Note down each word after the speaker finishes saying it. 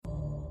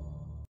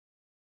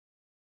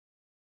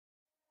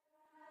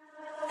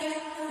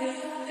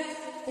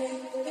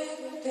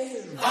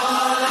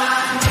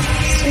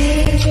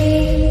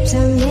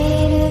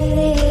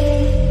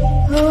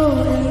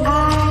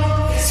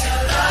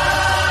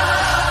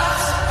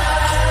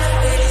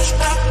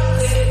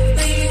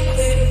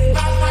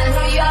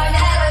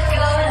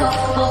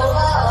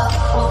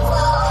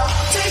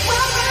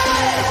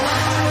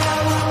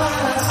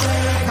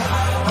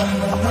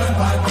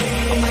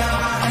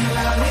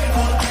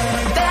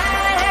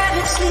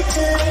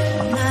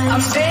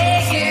I'm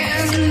begging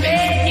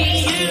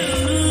you.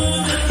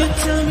 You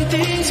tell me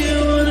things you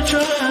wanna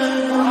try.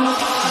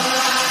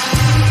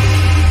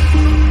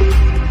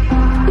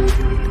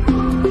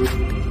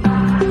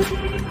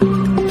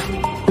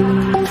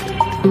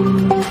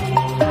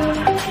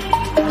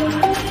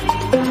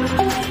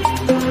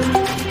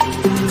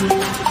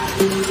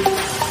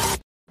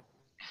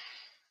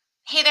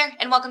 Hey there,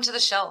 and welcome to the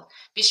show.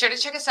 Be sure to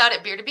check us out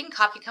at Beer to Bean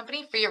Coffee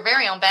Company for your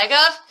very own bag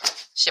of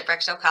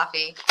Shipwreck Show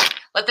coffee.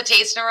 Let the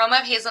taste and aroma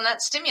of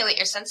hazelnut stimulate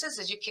your senses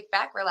as you kick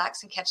back,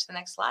 relax, and catch the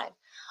next live.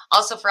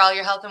 Also, for all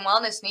your health and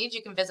wellness needs,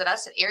 you can visit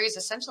us at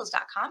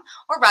ariesessentials.com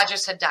or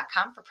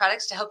rogershood.com for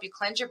products to help you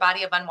cleanse your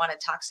body of unwanted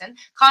toxin,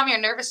 calm your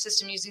nervous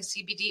system using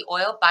CBD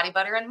oil, body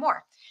butter, and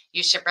more.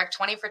 Use Shipwreck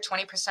 20 for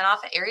 20%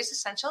 off at Aries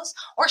Essentials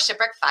or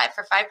Shipwreck 5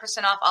 for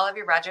 5% off all of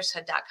your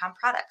rogershood.com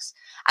products.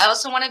 I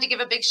also wanted to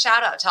give a big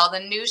shout out to all the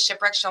new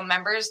Shipwreck Show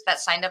members that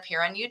signed up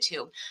here on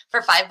YouTube.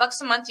 For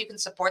 $5 a month, you can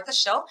support the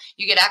show.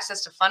 You get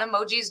access to fun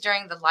emojis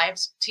during the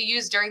lives to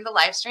use during the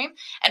live stream,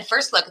 and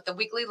first look at the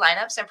weekly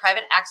lineups and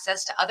private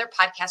access to other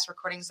podcast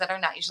recordings that are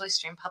not usually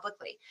streamed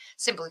publicly.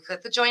 Simply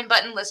click the join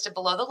button listed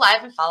below the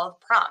live and follow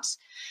the prompts.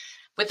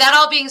 With that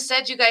all being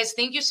said, you guys,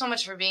 thank you so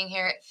much for being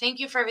here. Thank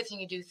you for everything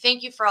you do.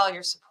 Thank you for all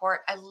your support.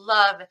 I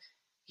love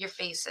your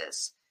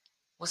faces.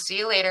 We'll see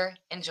you later.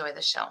 Enjoy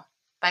the show.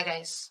 Bye,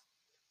 guys.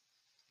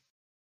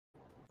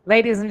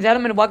 Ladies and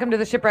gentlemen, welcome to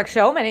the Shipwreck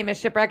Show. My name is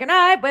Shipwreck, and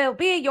I will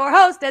be your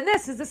host. And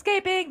this is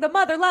Escaping the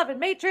Mother-Loving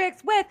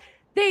Matrix with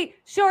the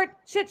Short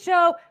Shit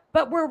Show.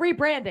 But we're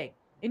rebranding.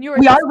 And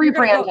we are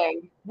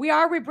rebranding. We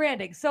are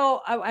rebranding.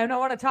 So I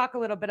want to talk a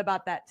little bit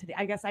about that today.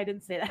 I guess I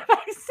didn't say that. I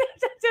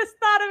just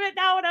thought of it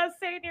now when I was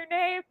saying your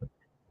name.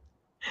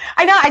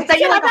 I know. I sent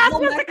you like a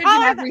whole message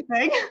and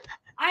everything.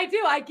 I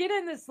do. I get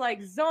in this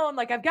like zone.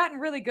 Like I've gotten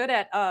really good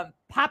at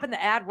popping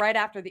the ad right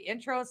after the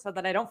intro so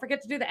that I don't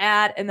forget to do the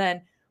ad. And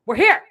then we're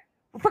here.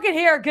 We're freaking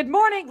here. Good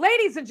morning,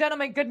 ladies and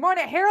gentlemen. Good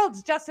morning.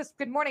 Harold's Justice.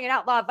 Good morning. And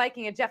Outlaw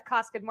Viking and Jeff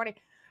Koss. Good morning.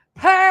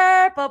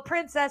 Purple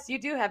Princess. You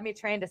do have me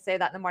trained to say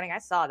that in the morning. I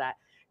saw that.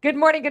 Good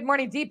morning. Good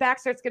morning. Dee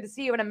Baxter. It's good to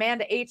see you. And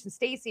Amanda H. and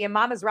Stacy and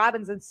Mamas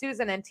Robbins and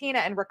Susan and Tina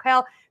and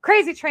Raquel.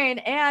 Crazy Train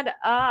and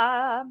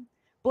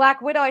Black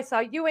Widow. I saw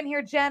you in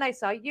here. Jen. I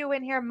saw you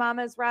in here.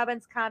 Mamas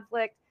Robbins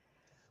Conflict.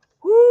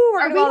 Woo,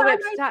 are we on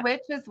my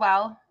Twitch as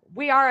well?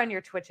 We are on your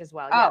Twitch as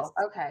well. Oh,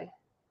 yes. Okay.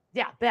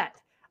 Yeah,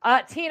 bet.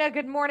 Tina,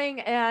 good morning.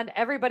 And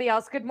everybody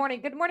else, good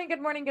morning. Good morning.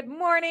 Good morning. Good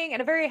morning.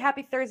 And a very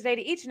happy Thursday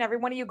to each and every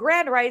one of you.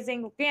 Grand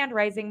Rising,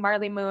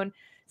 Marley Moon,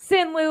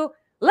 Sinlu.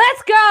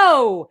 Let's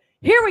go.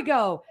 Here we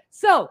go.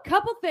 So,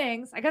 couple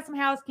things. I got some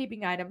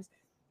housekeeping items.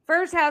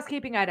 First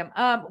housekeeping item.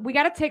 We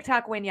got a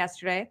TikTok win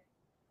yesterday,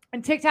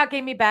 and TikTok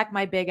gave me back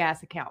my big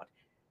ass account.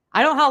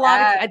 I don't know how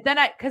long.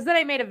 Because then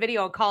I made a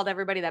video and called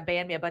everybody that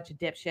banned me a bunch of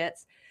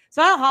dipshits.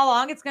 So I don't know how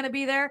long it's going to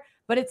be there,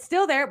 but it's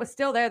still there. It was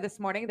still there this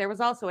morning. There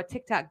was also a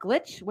TikTok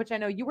glitch, which I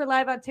know you were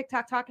live on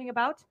TikTok talking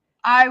about.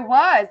 I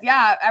was,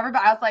 yeah.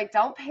 Everybody, I was like,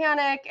 don't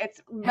panic.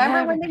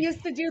 Remember when they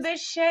used to do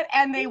this shit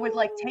and they would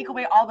like take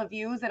away all the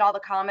views and all the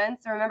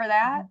comments? Remember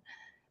that?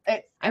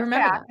 I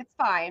remember that. It's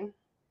fine.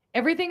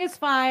 Everything is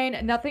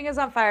fine. Nothing is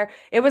on fire.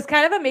 It was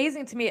kind of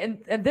amazing to me.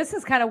 And this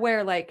is kind of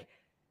where like,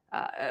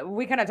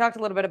 we kind of talked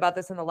a little bit about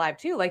this in the live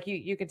too. Like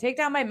you can take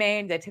down my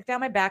main, they took down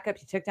my backup,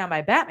 you took down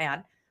my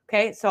Batman.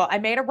 Okay. So I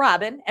made a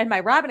Robin and my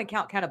Robin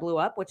account kind of blew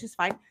up, which is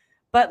fine.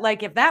 But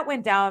like, if that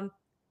went down,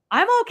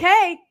 I'm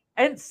okay.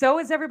 And so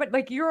is everybody.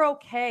 Like, you're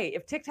okay.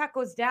 If TikTok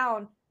goes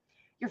down,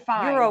 you're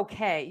fine. You're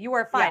okay. You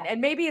are fine. Yeah.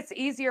 And maybe it's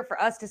easier for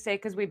us to say,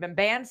 because we've been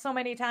banned so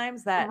many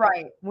times that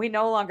we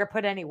no longer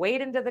put any weight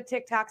into the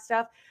TikTok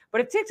stuff. But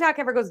if TikTok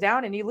ever goes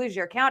down and you lose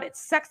your account, it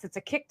sucks. It's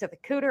a kick to the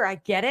cooter. I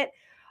get it.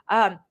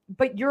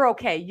 But you're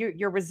okay.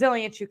 You're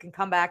resilient. You can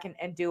come back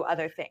and do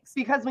other things.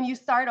 Because when you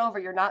start over,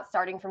 you're not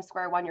starting from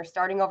square one. You're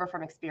starting over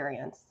from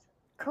experience.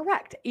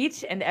 Correct.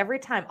 Each and every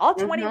time. All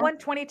 21,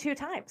 22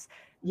 times.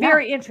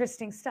 Very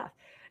interesting stuff.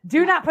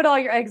 Do not put all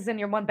your eggs in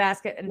your one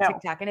basket in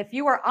TikTok. And if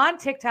you are on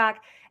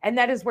TikTok and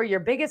that is where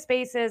your biggest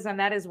base is and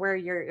that is where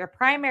your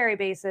primary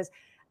base is,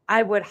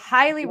 I would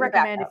highly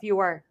recommend, if you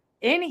are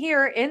in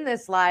here in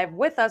this live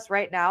with us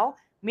right now,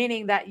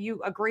 meaning that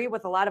you agree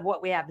with a lot of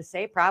what we have to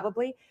say,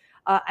 probably,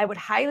 I would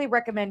highly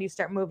recommend you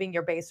start moving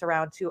your base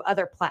around to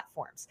other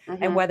platforms.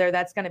 And whether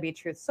that's going to be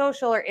Truth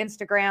Social or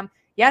Instagram.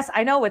 Yes,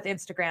 I know with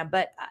Instagram,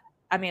 but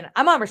I mean,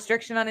 I'm on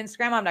restriction on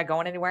Instagram. I'm not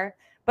going anywhere,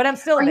 but I'm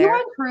still there. Are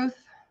you on Truth?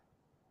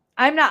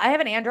 I'm not. I have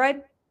an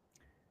Android.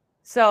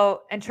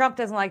 So, and Trump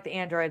doesn't like the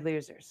Android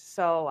losers.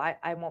 So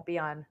I won't be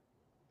on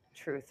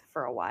Truth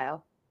for a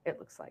while, it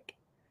looks like.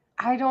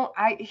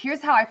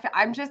 Here's how I feel.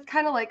 I'm just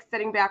kind of like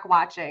sitting back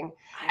watching.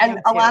 And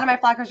a lot of my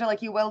flockers are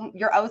like,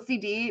 your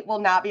OCD will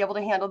not be able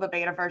to handle the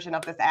beta version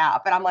of this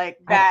app. And I'm like,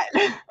 that.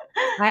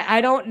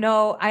 I don't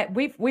know.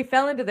 We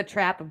fell into the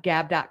trap of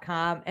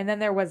gab.com. And then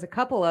there was a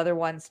couple other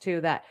ones too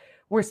that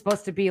were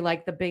supposed to be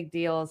like the big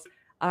deals.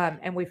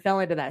 And we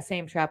fell into that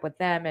same trap with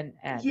them. And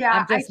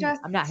yeah,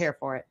 I'm not here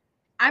for it.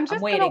 I'm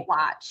just going to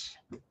watch.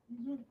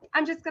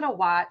 I'm just going to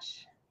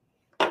watch.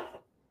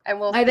 And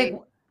we'll see.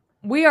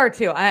 We are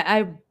too.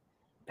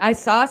 I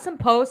saw some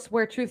posts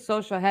where Truth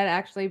Social had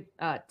actually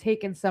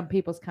taken some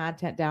people's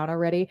content down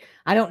already.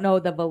 I don't know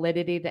the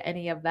validity to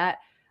any of that.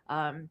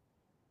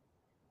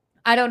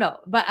 I don't know,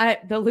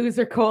 but the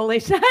loser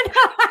coalition.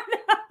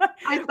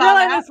 I saw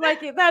Realize that. this,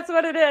 Mikey. That's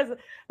what it is.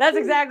 That's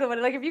exactly what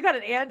it. Like if you got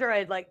an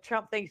Android, like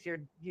Trump thinks you're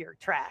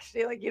trash.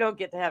 Like you don't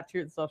get to have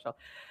Truth Social.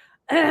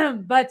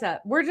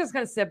 But we're just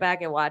gonna sit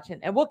back and watch it,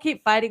 and we'll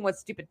keep fighting with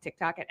stupid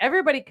TikTok. And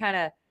everybody kind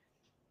of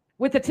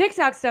with the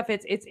TikTok stuff.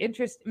 It's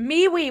interesting.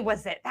 MeWe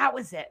was it? That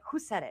was it. Who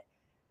said it?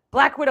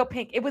 Black Widow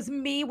Pink. It was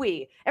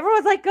MeWe.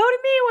 Everyone's like, go to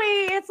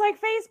MeWe. It's like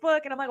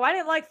Facebook, and I'm like, well, I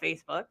didn't like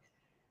Facebook,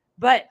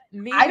 but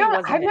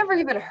MeWe. I've never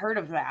even heard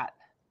of that.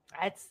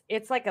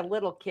 It's like a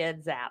little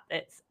kid's app.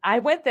 I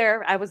went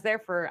there. I was there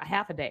for a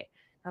half a day.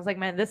 I was like,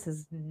 man, this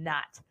is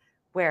not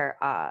where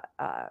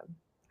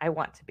I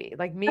want to be.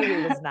 Like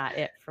MeWe was not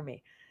it for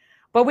me.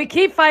 But we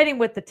keep fighting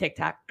with the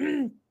TikTok.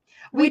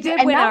 we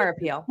did win our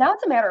appeal. Now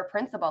it's a matter of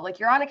principle. Like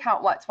you're on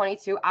account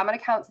 22? I'm on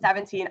account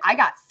 17. I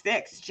got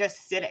 6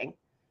 just sitting.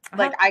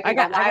 Like I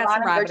got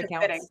on them, they're just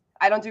sitting.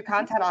 I don't do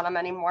content on them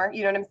anymore.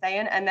 You know what I'm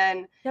saying? And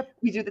then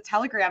we do the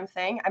Telegram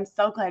thing. I'm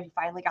so glad you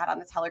finally got on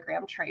the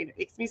Telegram train. It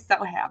makes me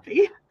so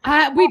happy.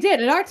 We did.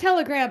 And our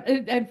Telegram,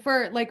 and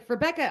for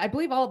Becca, I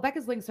believe all of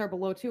Becca's links are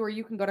below too, or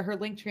you can go to her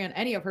link tree on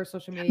any of her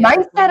social media.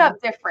 Mine's set up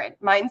different.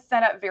 Mine's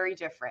set up very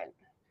different.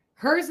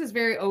 Hers is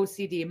very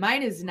OCD.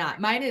 Mine is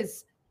not. Mine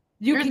is,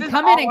 you Yours can is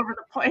come all in over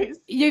the place.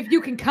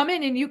 You can come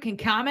in and you can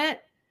comment.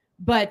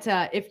 But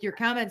if your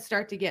comments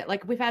start to get,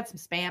 like, we've had some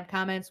spam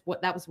comments.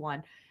 That was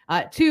one.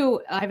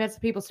 2, I've had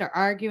some people start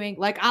arguing.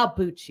 Like, I'll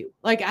boot you.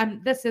 Like,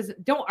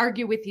 don't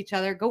argue with each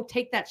other. Go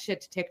take that shit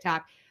to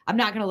TikTok. I'm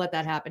not going to let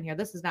that happen here.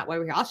 This is not why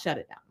we're here. I'll shut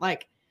it down.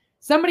 Like,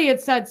 somebody had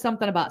said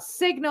something about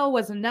Signal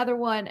was another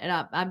one.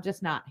 And I'm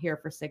just not here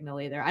for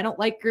Signal either. I don't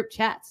like group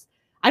chats.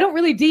 I don't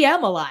really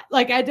DM a lot.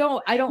 Like, I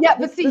don't. Yeah,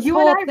 but see, you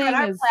and I run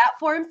our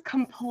platforms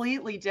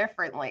completely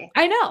differently.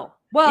 I know.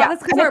 Well,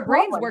 that's because our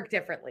brains work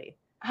differently.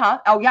 Huh?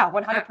 Oh yeah,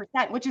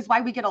 100%. Which is why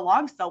we get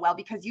along so well,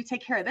 because you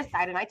take care of this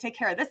side and I take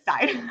care of this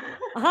side.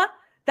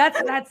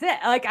 That's it.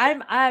 Like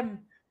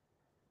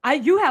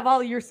you have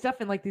all your stuff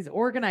in like these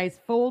organized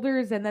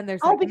folders, and then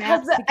there's like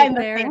because the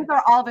things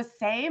are all the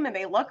same and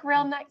they look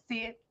real nice.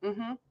 See,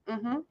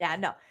 yeah,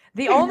 no.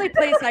 The only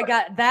place I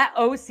got that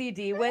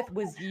OCD with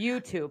was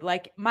YouTube.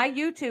 Like my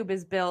YouTube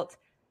is built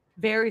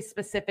very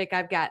specific.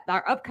 I've got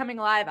our upcoming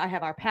live. I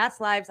have our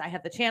past lives. I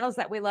have the channels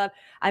that we love.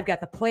 I've got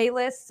the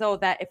playlist so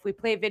that if we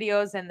play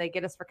videos and they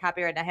get us for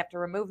copyright and I have to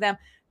remove them,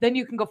 then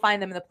you can go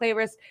find them in the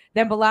playlist.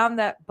 Then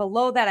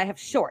below that, I have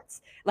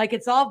shorts. Like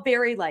it's all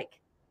very like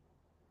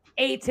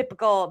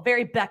atypical,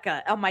 very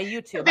Becca on my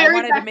YouTube. I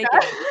wanted to make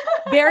it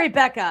very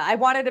Becca. I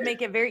wanted to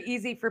make it very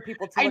easy for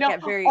people to look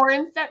at.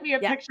 Oren sent me a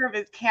picture of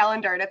his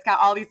calendar and it's got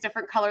all these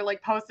different color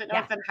like post-it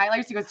notes and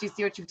highlights. He goes, "Do you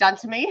see what you've done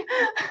to me?"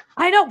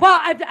 I know. Well,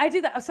 I do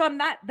that. So I'm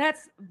not,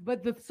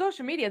 but the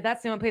social media,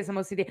 that's the only place I'm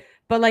OCD.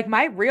 But like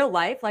my real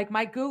life, like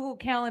my Google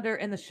calendar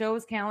and the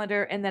show's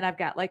calendar, and then I've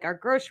got like our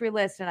grocery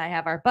list and I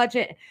have our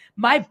budget.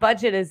 My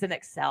budget is in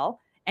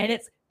Excel and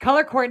it's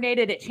color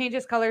coordinated. It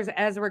changes colors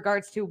as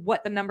regards to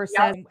what the number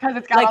says. Because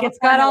it's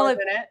got all of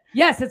it.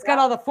 Yes, it's got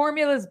all the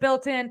formulas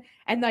built in.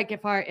 And like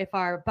if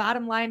our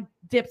bottom line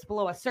dips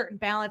below a certain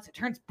balance, it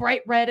turns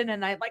bright red, and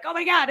then I'm like, oh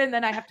my God, and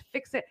then I have to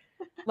fix it.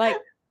 Like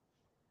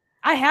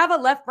I have a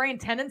left brain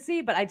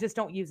tendency, but I just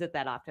don't use it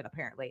that often,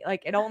 apparently.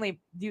 Like it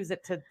only use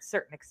it to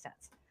certain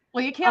extents.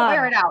 Well, you can't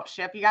wear it out,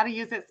 Ship. You got to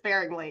use it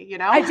sparingly, you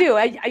know? I do.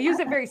 I use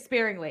it very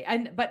sparingly.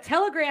 But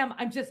Telegram,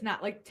 I'm just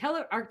not like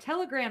our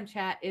Telegram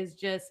chat is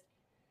just.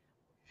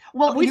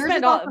 Well, yours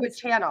is also a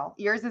channel.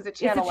 Yours is a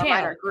channel. It's a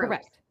channel,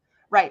 correct.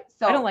 Right.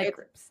 So I don't like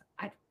groups.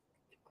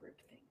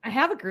 I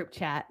have a group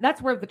chat.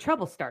 That's where the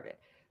trouble started.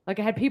 Like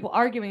I had people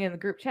arguing in the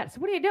group chat. So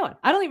what are you doing?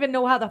 I don't even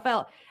know how the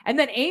felt. And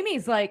then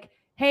Amy's like,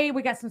 "Hey,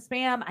 we got some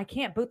spam. I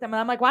can't boot them."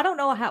 And I'm like, "Well, I don't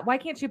know how. Why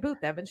can't you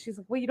boot them?" And she's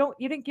like, "Well,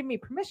 you didn't give me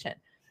permission."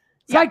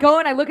 So I go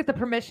and I look at the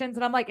permissions,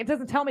 and I'm like, "It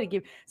doesn't tell me to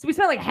give." So we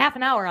spent like half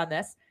an hour on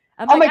this.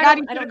 I'm oh like, my God,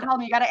 you should have called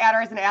me. You got to add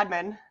her as an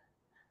admin.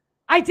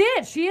 I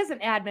did. She is an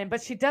admin,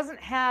 but she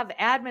doesn't have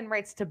admin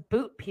rights to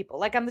boot people.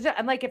 Like I'm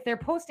like, if they're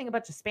posting a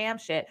bunch of spam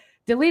shit,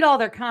 delete all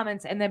their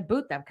comments and then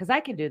boot them, because I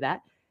can do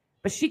that.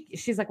 But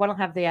she's like, well, I don't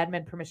have the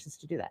admin permissions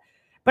to do that.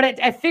 But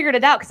I figured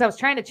it out because I was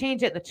trying to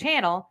change it in the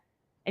channel,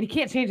 and you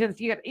can't change it.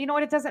 You know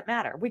what? It doesn't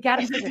matter. We got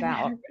to figure it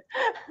out.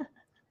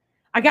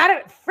 I got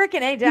it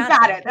freaking A down. You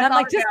got it. And I'm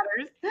like,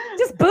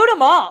 just boot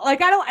them all.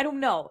 Like I don't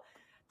know.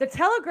 The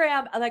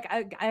Telegram, like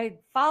I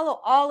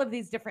follow all of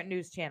these different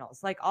news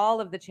channels, like all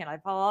of the channels.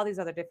 I follow all these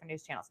other different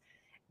news channels,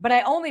 but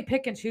I only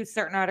pick and choose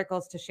certain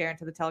articles to share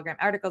into the Telegram.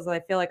 Articles that I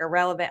feel like are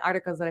relevant,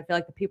 articles that I feel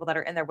like the people that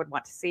are in there would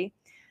want to see.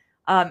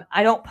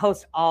 I don't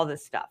post all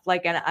this stuff.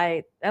 Like,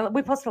 and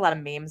we post a lot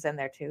of memes in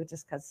there too,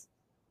 just because.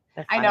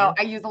 I know.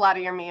 I use a lot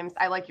of your memes.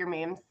 I like your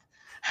memes.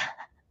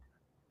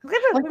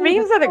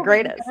 Memes are the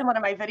greatest. In one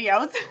of my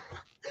videos.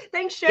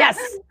 Thanks, Ship. Yes,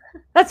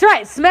 that's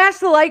right. Smash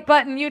the like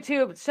button,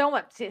 YouTube.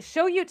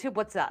 Show YouTube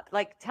what's up.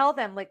 Like, tell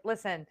them, like,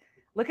 listen,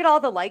 look at all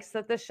the likes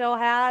that this show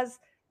has.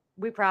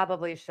 we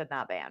probably should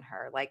not ban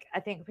her. Like, I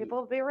think people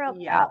will be real.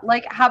 Yeah.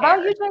 Like, how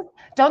about you just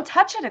don't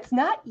touch it? It's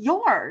not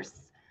yours.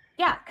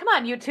 Yeah. Come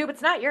on, YouTube.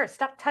 It's not yours.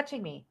 Stop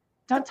touching me.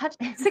 Don't touch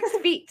it. 6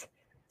 feet.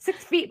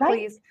 6 feet, right?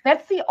 Please.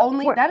 That is the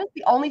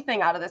only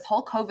thing out of this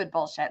whole COVID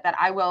bullshit that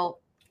I will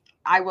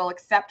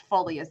accept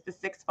fully is the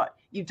 6 foot.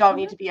 You don't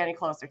need to be any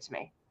closer to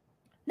me.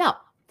 No,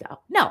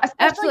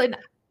 absolutely not.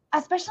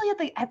 Especially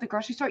at the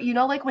grocery store, you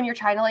know, like when you're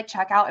trying to like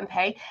check out and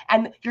pay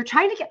and you're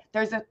trying to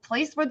there's a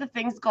place where the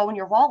things go in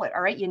your wallet.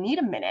 All right. You need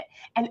a minute.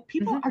 And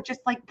people are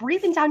just like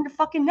breathing down your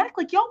fucking neck.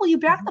 Like, yo, will you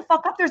back the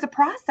fuck up? There's a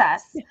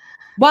process.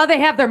 While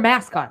they have their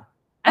mask on.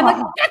 I'm like,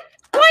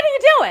 why do you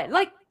do it?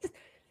 Like, just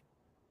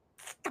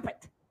stop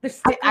it. There's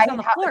stickers on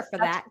the floor for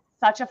that.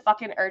 Such a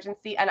fucking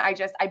urgency. And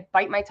I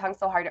bite my tongue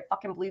so hard it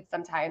fucking bleeds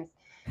sometimes.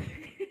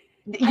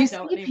 You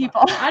see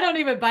people. I don't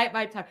even bite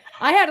my tongue.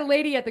 I had a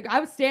lady I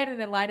was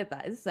standing in line at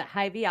this is a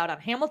Hy-Vee out on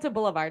Hamilton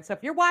Boulevard. So if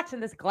you're watching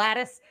this,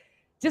 Gladys,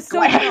 just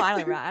so you know,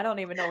 I don't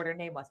even know what her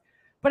name was.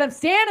 But I'm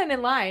standing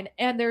in line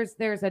and there's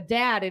a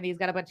dad and he's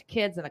got a bunch of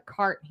kids in a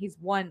cart. He's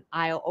one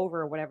aisle over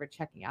or whatever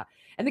checking out.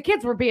 And the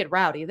kids were being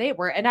rowdy. They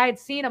were. And I had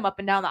seen them up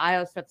and down the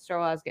aisles at the store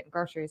while I was getting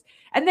groceries.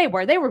 And they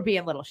were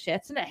being little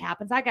shits. And it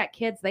happens. I got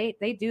kids. They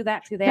do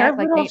that too. They act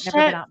like they ain't never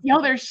been out.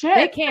 Yo, they're shit.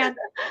 They can.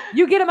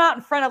 You get them out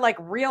in front of like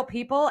real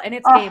people and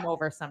it's game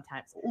over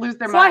sometimes. Lose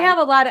their mind. So I have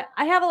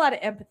a lot of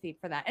empathy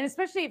for that. And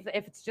especially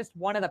if it's just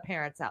one of the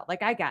parents out.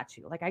 Like, I got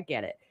you. Like, I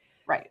get it.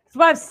 Right.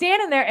 So I'm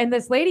standing there and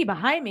this lady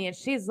behind me and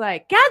she's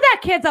like, God,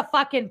 that kid's a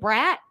fucking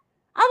brat.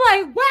 I'm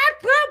like, what?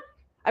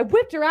 I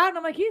whipped her out and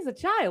I'm like, he's a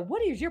child.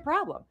 What is your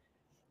problem?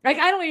 Like,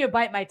 I don't even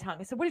bite my tongue.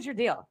 I said, what is your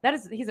deal?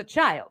 He's a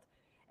child.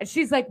 And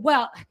she's like,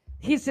 well,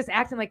 he's just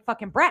acting like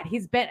fucking brat.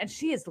 And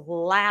she is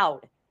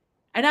loud.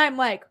 And I'm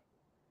like,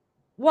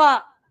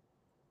 well,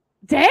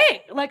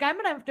 dang, like I'm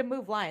going to have to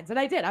move lines. And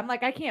I did. I'm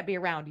like, I can't be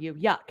around you.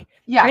 Yuck.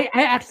 Yeah. I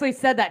actually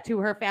said that to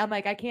her. I'm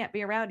like, I can't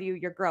be around you.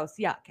 You're gross.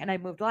 Yuck. And I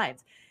moved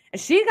lines. And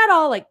she got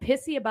all like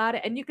pissy about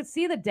it. And you could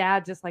see the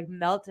dad just like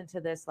melt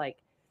into this like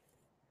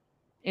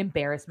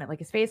embarrassment. Like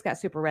his face got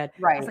super red.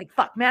 Right. I was like,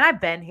 fuck, man, I've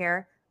been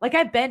here. Like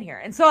I've been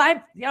here. And so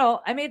I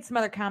made some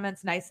other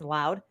comments nice and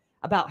loud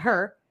about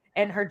her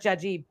and her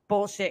judgy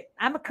bullshit.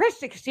 I'm a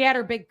Christian because she had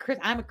her big,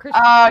 I'm a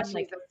Christian. Oh,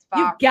 like, Jesus,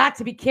 you've got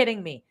to be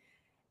kidding me.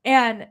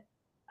 And,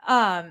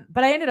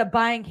 but I ended up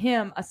buying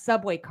him a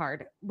Subway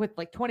card with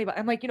like $20.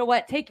 I'm like, you know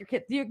what? Take your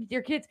kids,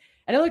 your kids.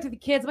 And I looked at the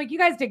kids. I'm like, you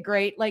guys did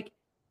great. Like,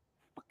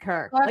 fuck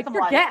her. Like,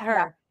 forget her.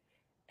 Yeah.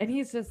 And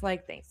he's just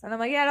like, thanks. And I'm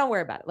like, yeah, don't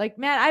worry about it. Like,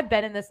 man, I've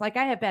been in this. Like,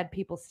 I have had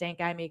people stink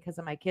eye me because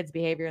of my kids'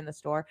 behavior in the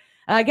store.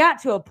 And I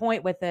got to a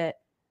point with it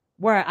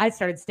where I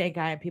started stink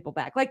eyeing people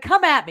back. Like,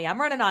 come at me. I'm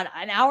running on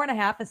an hour and a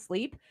half of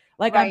sleep.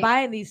 Like, right. I'm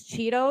buying these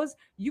Cheetos.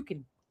 You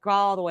can go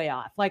all the way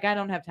off. Like, I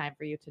don't have time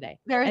for you today.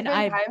 There's been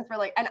times where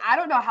like, and I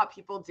don't know how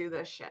people do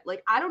this shit.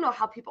 Like, I don't know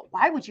how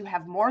why would you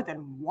have more than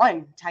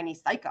one tiny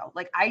psycho?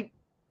 Like, I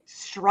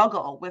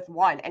struggle with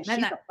one and she's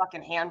a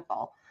fucking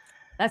handful.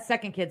 That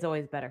second kid's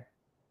always better.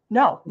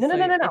 No.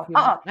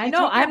 I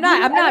know. I'm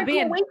not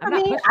being.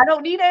 I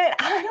don't need it.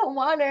 I don't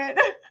want it.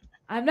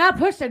 I'm not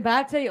pushing, but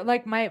I'll tell you,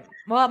 like my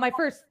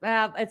first,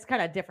 it's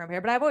kind of different here,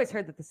 but I've always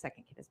heard that the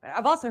second kid is better.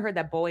 I've also heard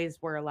that boys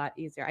were a lot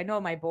easier. I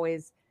know my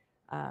boys,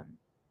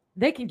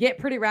 they can get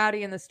pretty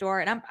rowdy in the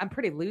store, and I'm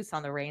pretty loose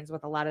on the reins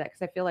with a lot of that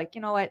because I feel like,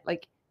 you know what,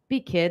 like be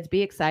kids,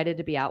 be excited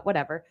to be out,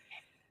 whatever.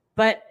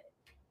 But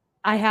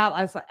I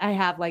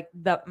have like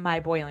my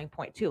boiling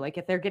point too. Like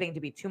if they're getting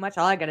to be too much,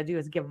 all I got to do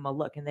is give them a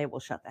look and they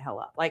will shut the hell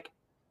up. Like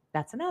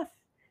that's enough.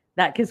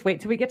 That kids wait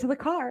till we get to the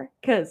car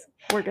because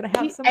we're going to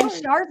have some. And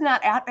Char's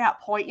not at that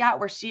point yet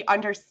where she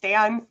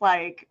understands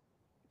like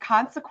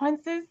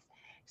consequences.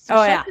 So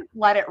just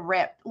let it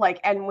rip. Like,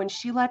 and when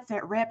she lets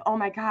it rip, oh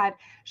my God,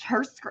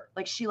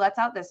 she lets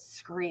out this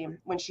scream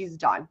when she's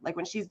done. Like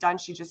when she's done,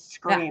 she just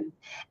screams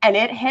and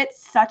it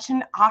hits such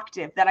an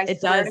octave that I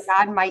swear to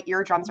God, my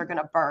eardrums are going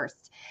to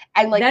burst.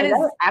 And like it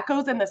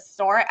echoes in the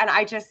store and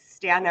I just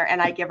stand there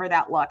and I give her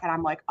that look and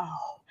I'm like,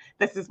 oh,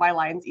 this is why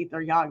lions eat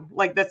their young.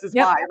 Like this is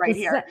why right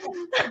here.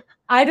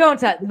 I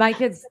don't, my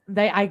kids,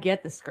 I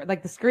get the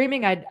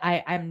screaming.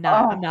 I'm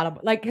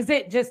not like, cause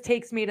it just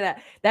takes me to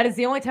that. That is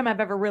the only time I've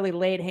ever really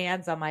laid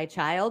hands on my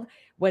child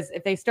was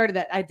if they started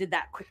that. I did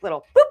that quick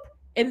little boop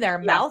in their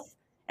mouth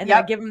and then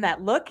I give them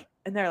that look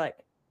and they're like,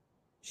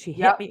 she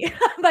hit me.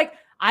 I'm like,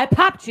 I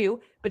popped you,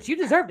 but you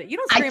deserved it. You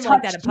don't scream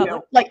like that in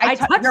public. Like I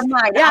touched your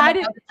mind. Yeah, I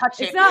didn't touch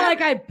it. It's not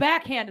like I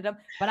backhanded them,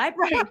 but I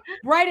popped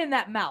right in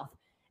that mouth.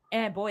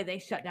 And boy, they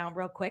shut down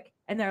real quick.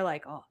 And they're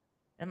like, oh,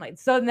 I'm like,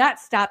 so that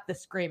stopped the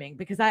screaming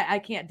because I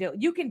can't do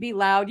it. You can be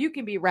loud. You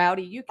can be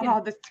rowdy. You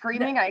can. The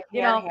screaming I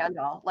can't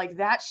handle. Like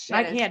that shit.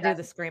 I can't do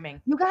the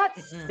screaming. You got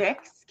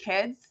 6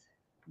 kids.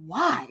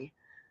 Why?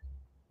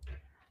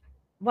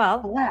 Well,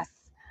 bless.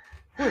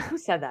 Who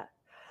said that?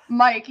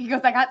 Mike. He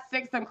goes, I got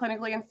 6. I'm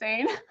clinically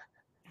insane.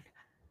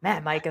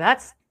 Man, Mike,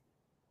 that's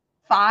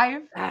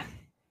 5.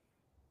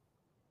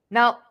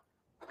 No.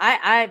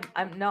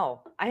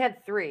 No, I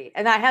had 3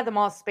 and I had them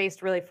all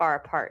spaced really far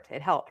apart.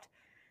 It helped.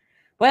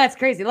 Well, that's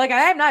crazy. Like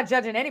I'm not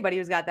judging anybody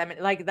who's got that many.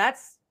 Like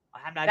that's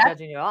I'm not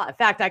judging you at all. In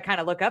fact, I kind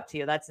of look up to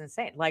you. That's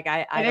insane. Like,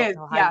 I don't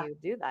know how you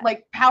do that.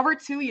 Like, power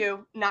to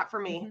you, not for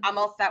me. I'm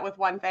all set with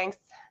one, thanks.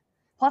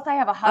 Plus, I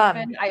have a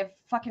husband. I have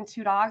fucking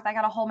 2 dogs. I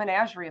got a whole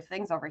menagerie of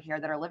things over here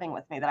that are living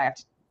with me that I have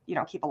to,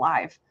 keep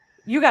alive.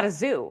 You got a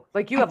zoo.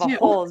 Like, you have a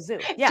whole zoo.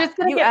 Yeah, it's just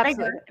gonna get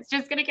bigger. It's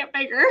just gonna get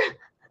bigger.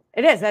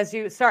 It is, as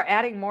you start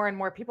adding more and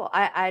more people.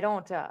 I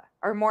don't,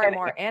 or more and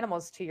more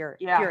animals to your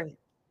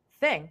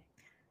thing.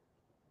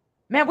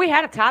 Man, we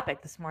had a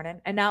topic this morning,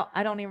 and now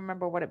I don't even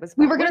remember what it was.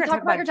 We were going to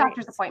talk about your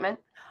doctor's appointment.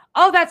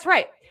 Oh, that's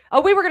right.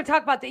 Oh, we were going to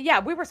talk about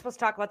we were supposed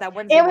to talk about that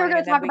Wednesday. And we were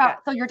going to talk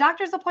about so your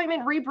doctor's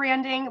appointment,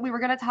 rebranding. We were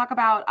going to talk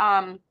about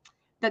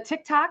the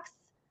TikToks,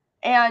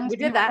 and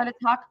we were going to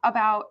talk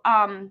about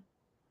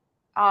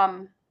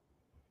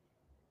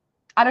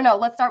I don't know.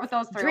 Let's start with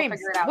those 3. Dreams. We'll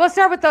figure it out. We'll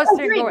start with those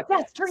 3. Dreams.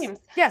 Yes, dreams.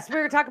 Yes, we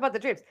were talking about the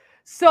dreams.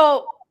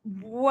 So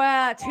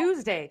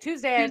Tuesday,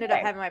 I ended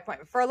up having my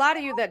appointment. For a lot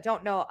of you that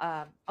don't know,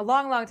 a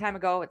long time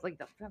ago, it's like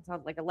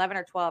 11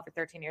 or 12 or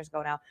 13 years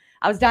ago now,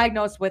 I was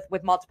diagnosed with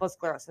multiple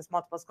sclerosis.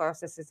 Multiple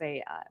sclerosis is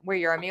where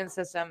your immune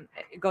system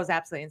goes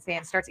absolutely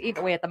insane, starts eating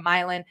away at the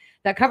myelin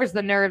that covers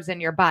the nerves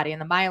in your body.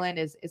 And the myelin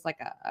is like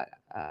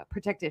a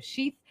protective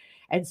sheath.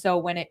 And so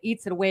when it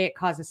eats it away, it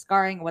causes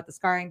scarring. What the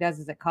scarring does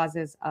is it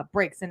causes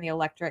breaks in the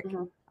electric.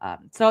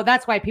 So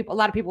that's why a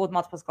lot of people with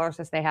multiple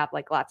sclerosis, they have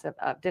like lots of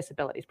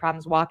disabilities,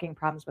 problems walking,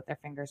 problems with their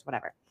fingers,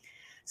 whatever.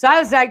 So I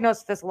was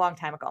diagnosed with this a long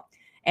time ago.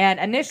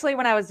 And initially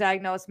when I was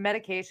diagnosed,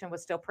 medication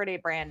was still pretty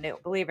brand new,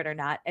 believe it or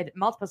not.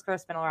 Multiple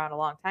sclerosis has been around a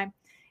long time.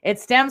 It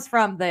stems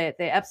from the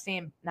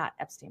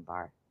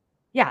Epstein-Barr.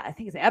 Yeah, I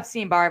think it's the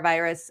Epstein-Barr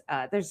virus.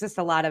 There's just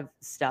a lot of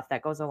stuff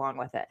that goes along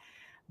with it.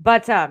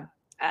 But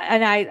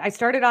and I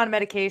started on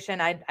medication.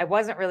 I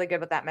wasn't really good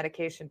with that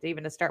medication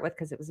to start with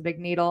because it was a big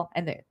needle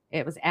and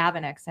it was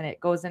Avonex and it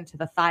goes into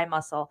the thigh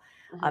muscle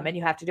and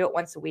you have to do it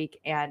once a week.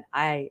 And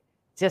I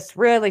just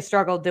really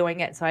struggled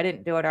doing it. So I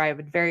didn't do it, or I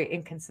was very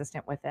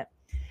inconsistent with it.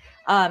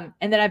 And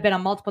then I've been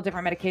on multiple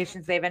different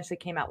medications. They eventually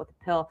came out with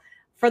a pill.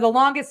 For the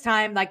longest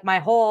time, like my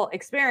whole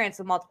experience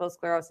with multiple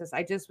sclerosis,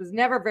 I just was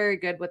never very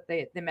good with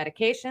the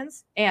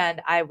medications,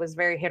 and I was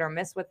very hit or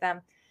miss with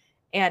them.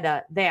 And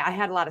I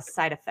had a lot of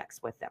side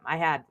effects with them. I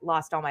had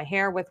lost all my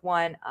hair with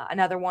one.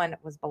 Another one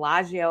was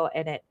Bellagio,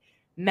 and it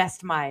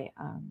messed my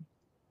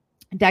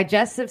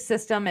digestive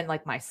system and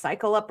like my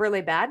cycle up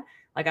really bad.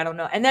 Like, I don't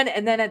know. And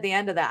then at the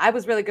end of that, I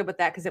was really good with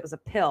that because it was a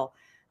pill.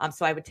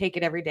 So I would take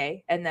it every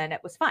day, and then it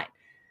was fine.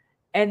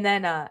 And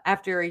then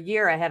after a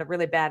year, I had a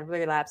really bad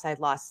relapse. I had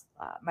lost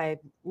my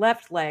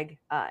left leg,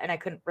 and I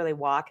couldn't really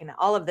walk, and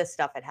all of this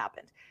stuff had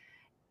happened.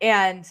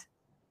 And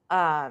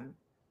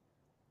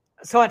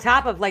so on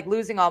top of like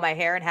losing all my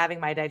hair and having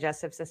my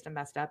digestive system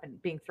messed up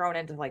and being thrown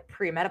into like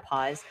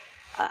premenopause,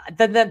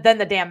 then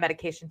the damn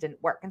medication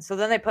didn't work. And so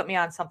then they put me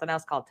on something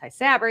else called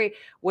Tysabri,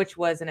 which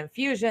was an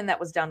infusion that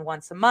was done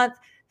once a month.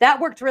 That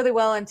worked really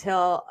well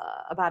until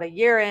about a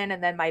year in,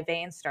 and then my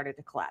veins started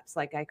to collapse.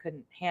 Like, I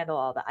couldn't handle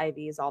all the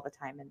IVs all the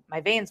time, and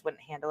my veins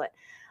wouldn't handle it.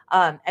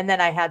 And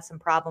then I had some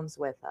problems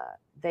with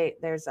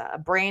there's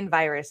a brain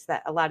virus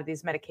that a lot of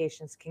these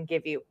medications can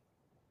give you.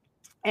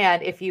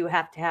 And if you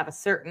have to have a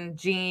certain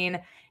gene,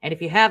 and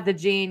if you have the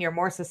gene, you're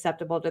more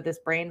susceptible to this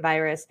brain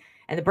virus.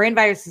 And the brain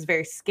virus is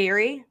very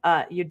scary.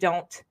 You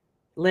don't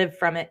live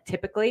from it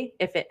typically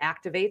if it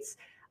activates.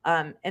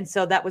 And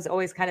so that was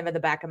always kind of in the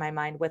back of my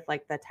mind with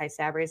like the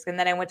Tysabri. And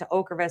then I went to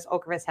Ocrevus.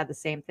 Ocrevus had the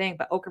same thing,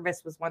 but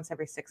Ocrevus was once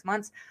every 6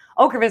 months.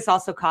 Ocrevus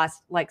also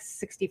cost like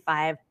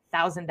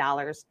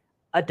 $65,000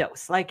 a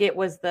dose. Like, it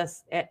was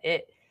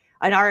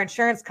and our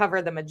insurance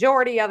covered the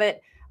majority of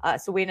it.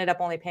 So we ended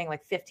up only paying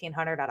like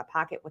 $1,500 out of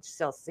pocket, which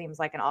still seems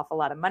like an awful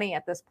lot of money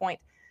at this point.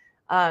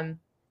 And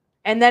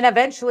then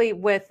eventually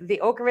with the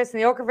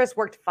Ocrevus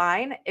worked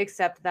fine,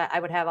 except that I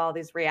would have all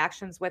these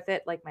reactions with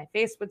it. Like, my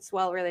face would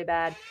swell really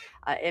bad.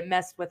 It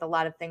messed with a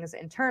lot of things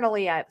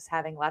internally. I was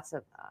having lots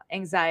of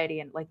anxiety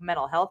and like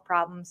mental health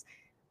problems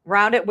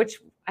around it, which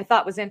I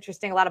thought was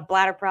interesting, a lot of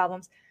bladder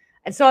problems.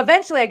 And so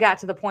eventually I got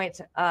to the point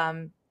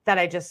that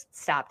I just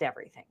stopped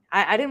everything.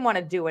 I didn't want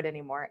to do it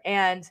anymore.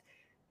 And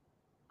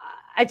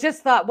I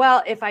just thought,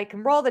 well, if I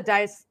can roll the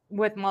dice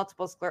with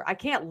multiple sclerosis, I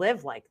can't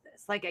live like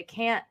this. Like, I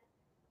can't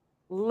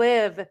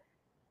live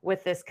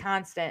with this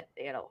constant,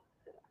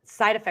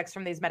 side effects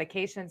from these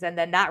medications and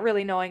then not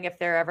really knowing if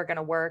they're ever going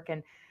to work.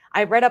 And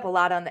I read up a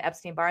lot on the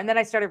Epstein-Barr, and then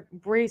I started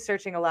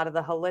researching a lot of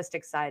the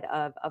holistic side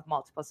of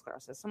multiple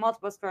sclerosis. So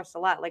multiple sclerosis, a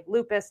lot like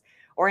lupus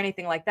or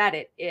anything like that,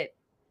 it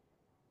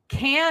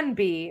can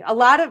be a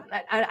lot of,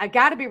 I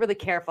got to be really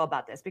careful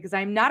about this because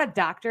I'm not a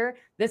doctor.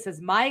 This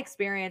is my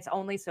experience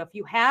only. So if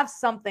you have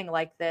something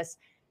like this,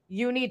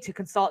 you need to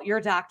consult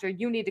your doctor.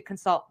 You need to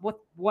consult with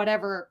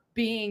whatever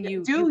being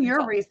you do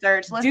your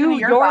research. Listen to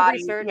your body.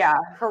 Research. Yeah,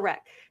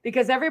 correct.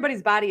 Because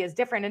everybody's body is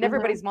different, and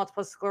everybody's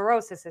multiple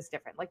sclerosis is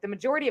different. Like, the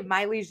majority of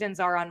my lesions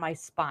are on my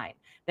spine.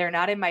 They're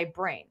not in my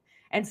brain.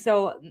 And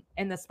so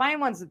in the spine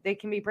ones, they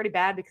can be pretty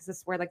bad because this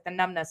is where like the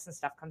numbness and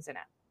stuff comes in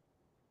at.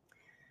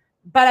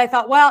 But I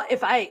thought, well,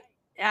 if I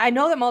I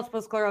know that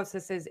multiple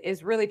sclerosis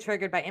is really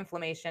triggered by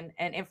inflammation,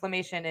 and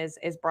inflammation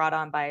is brought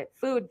on by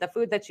food, the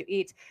food that you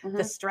eat,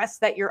 the stress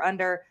that you're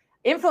under.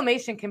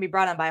 Inflammation can be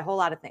brought on by a whole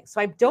lot of things.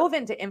 So I dove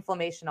into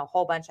inflammation a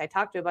whole bunch. I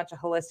talked to a bunch of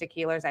holistic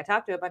healers. I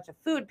talked to a bunch of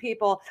food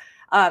people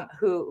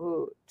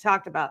who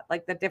talked about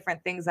like the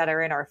different things that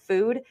are in our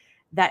food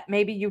that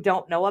maybe you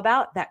don't know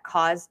about that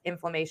cause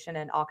inflammation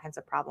and all kinds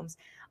of problems.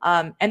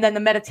 And then the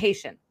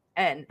meditation,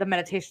 and the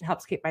meditation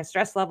helps keep my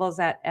stress levels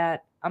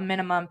at a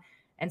minimum,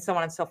 and so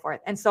on and so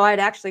forth. And so I'd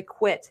actually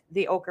quit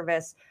the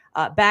Ocrevus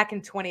back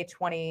in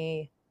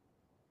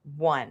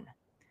 2021.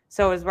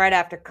 So it was right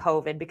after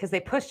COVID, because they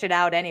pushed it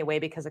out anyway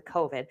because of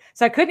COVID.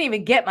 So I couldn't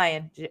even get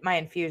my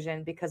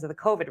infusion because of the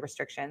COVID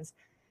restrictions.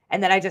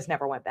 And then I just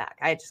never went back.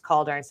 I just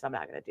called her and said, I'm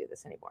not going to do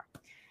this anymore.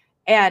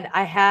 And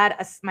I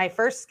had my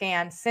first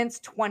scan since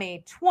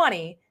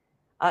 2020,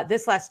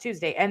 this last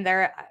Tuesday,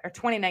 or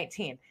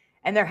 2019.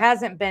 And there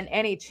hasn't been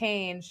any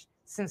change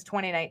since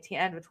 2019,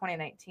 end of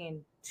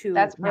 2019 to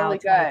that's really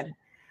good,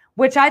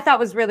 which I thought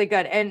was really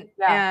good.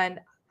 And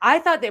I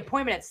thought the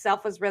appointment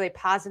itself was really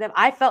positive.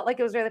 I felt like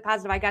it was really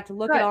positive. I got to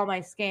look at all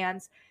my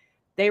scans.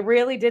 They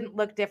really didn't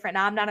look different.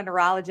 Now, I'm not a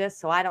neurologist,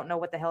 so I don't know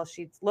what the hell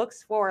she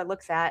looks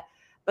at,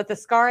 but the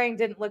scarring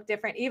didn't look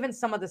different. Even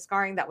some of the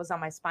scarring that was on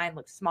my spine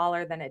looked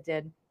smaller than it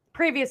did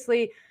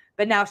previously.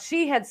 But now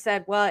she had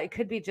said, well, it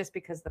could be just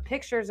because the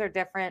pictures are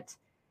different.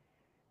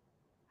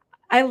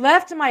 I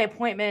left my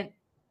appointment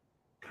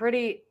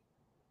pretty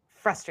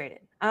frustrated.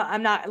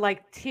 I'm not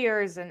like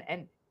tears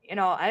and you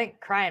know, I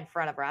didn't cry in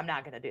front of her. I'm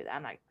not going to do that.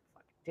 I'm not going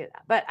to do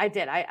that. But I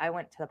did. I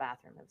went to the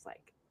bathroom. It was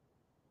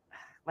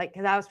like,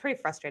 because I was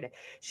pretty frustrated.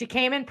 She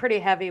came in pretty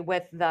heavy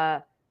with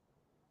the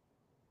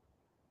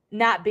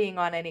not being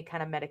on any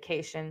kind of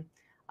medication.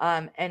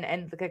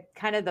 And the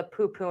kind of the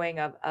poo-pooing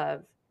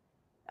of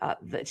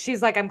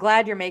she's like, I'm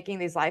glad you're making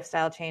these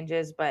lifestyle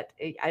changes, but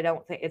I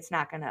don't think it's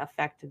not going to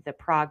affect the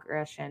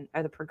progression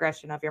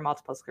of your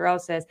multiple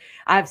sclerosis.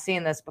 I've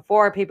seen this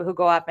before, people who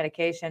go off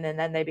medication and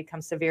then they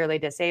become severely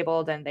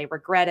disabled and they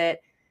regret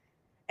it.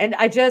 And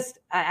I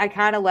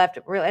kind of left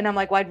it real. And I'm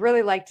like, well, I'd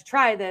really like to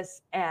try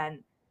this.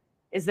 And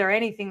is there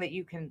anything that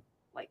you can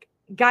like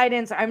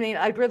guidance? I mean,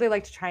 I'd really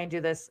like to try and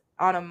do this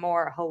on a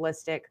more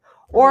holistic,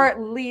 or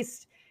at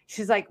least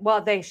she's like,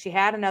 well, she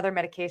had another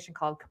medication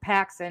called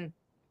Copaxone,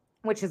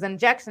 which is an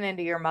injection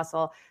into your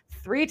muscle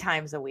 3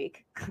 times a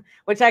week,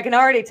 which I can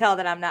already tell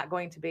that I'm not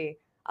going to be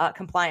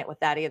compliant with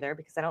that either,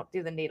 because I don't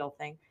do the needle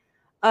thing.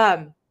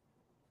 And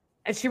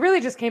she really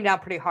just came down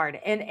pretty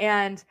hard.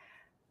 And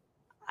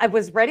I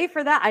was ready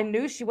for that. I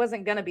knew she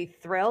wasn't going to be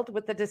thrilled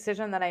with the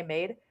decision that I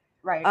made.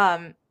 Right.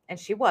 And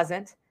she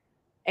wasn't.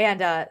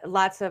 And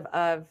lots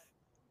of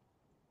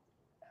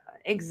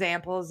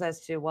examples as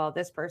to, well,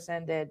 this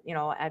person did, you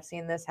know, I've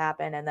seen this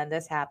happen, and then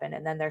this happened,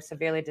 and then they're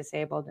severely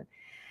disabled.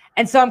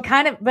 And so I'm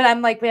but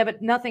I'm like, yeah,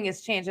 but nothing has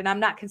changed. And I'm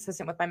not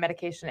consistent with my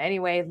medication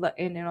anyway. And,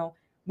 you know,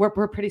 we're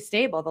pretty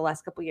stable the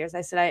last couple of years.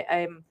 I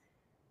said,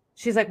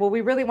 she's like, well,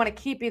 we really want to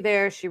keep you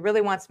there. She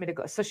really wants me to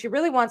go. So she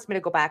really wants me to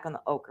go back on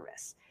the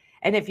Ocrevus.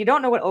 And if you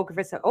don't know what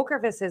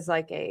Ocrevus is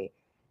like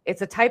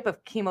it's a type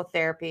of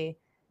chemotherapy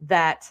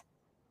that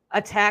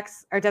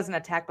attacks, or doesn't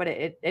attack, but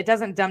it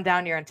doesn't dumb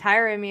down your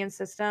entire immune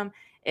system.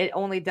 It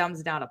only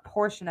dumbs down a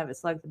portion of it.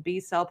 It's like the B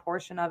cell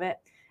portion of it.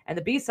 And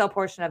the B cell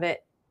portion of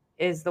it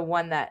is the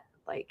one that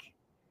like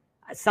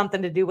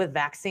something to do with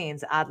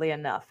vaccines, oddly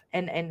enough.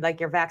 And like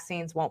your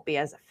vaccines won't be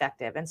as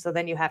effective. And so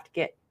then you have to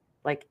get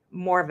like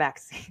more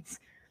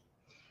vaccines.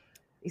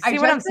 You see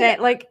what I'm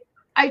saying? Like,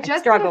 I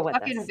just did a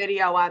fucking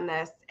video on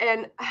this,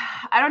 and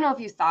I don't know if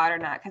you saw it or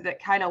not, because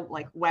it kind of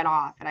like went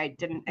off and I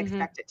didn't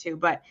expect it to,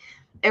 but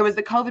it was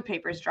the COVID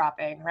papers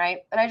dropping,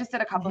 right? And I just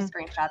did a couple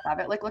screenshots of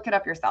it. Like, look it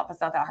up yourself.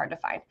 It's not that hard to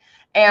find.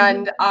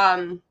 And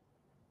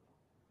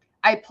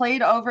I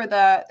played over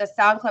the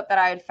sound clip that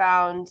I had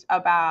found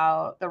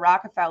about the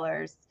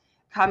Rockefellers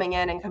coming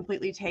in and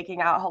completely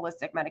taking out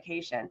holistic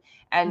medication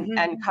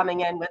and coming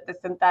in with the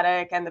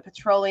synthetic and the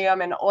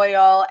petroleum and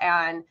oil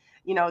and,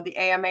 you know, the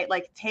AMA,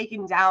 like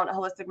taking down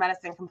holistic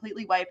medicine,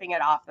 completely wiping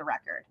it off the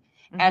record.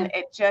 And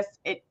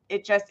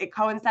it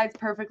coincides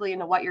perfectly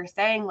into what you're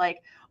saying.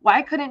 Like,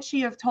 why couldn't she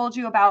have told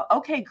you about,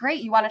 okay,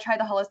 great, you want to try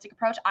the holistic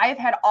approach? I have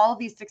had all of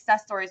these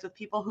success stories with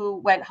people who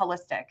went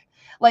holistic.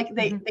 Like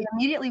they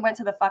immediately went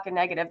to the fucking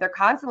negative. They're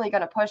constantly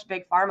going to push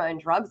big pharma and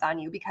drugs on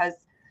you because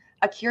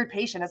a cured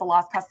patient is a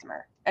lost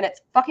customer. And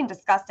it's fucking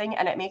disgusting.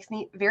 And it makes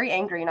me very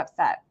angry and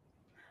upset.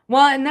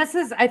 Well, and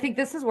I think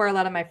this is where a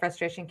lot of my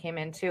frustration came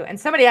into. And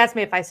somebody asked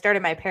me if I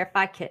started my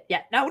Parafy kit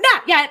yet. No,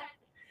 not yet.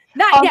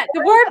 Not yet.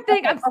 The worm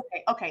thing.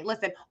 Okay.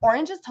 Listen,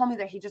 Orange just told me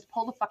that he just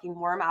pulled a fucking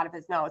worm out of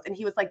his nose. And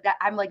he was like that.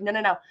 I'm like,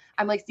 no.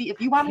 I'm like, see,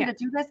 if you want me to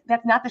do this,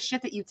 that's not the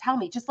shit that you tell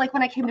me. Just like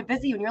when I came to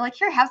visit you and you're like,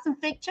 here, have some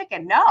fake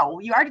chicken. No,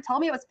 you already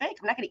told me it was fake.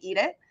 I'm not going to eat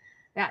it.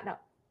 Yeah,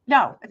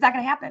 no, it's not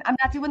going to happen. I'm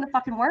not doing the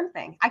fucking worm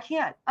thing. I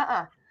can't.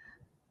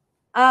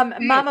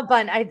 Mama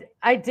Bun,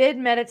 I did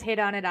meditate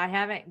on it. I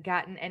haven't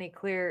gotten any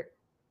clear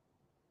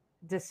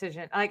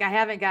decision. Like I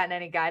haven't gotten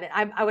any guidance.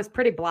 I was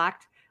pretty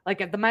blocked Like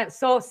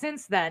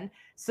since then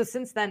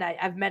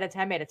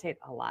I meditate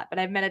a lot, but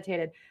I've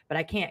meditated, but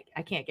I can't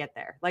get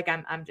there. Like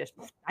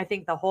I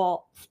think the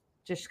whole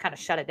just kind of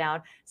shut it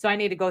down. So I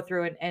need to go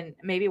through and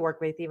maybe work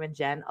with even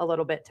Jen a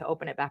little bit to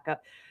open it back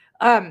up.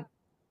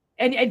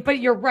 But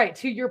you're right,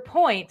 to your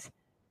point.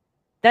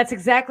 That's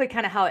exactly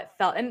kind of how it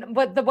felt. And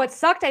what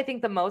sucked, I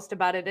think, the most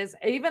about it is,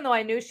 even though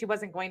I knew she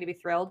wasn't going to be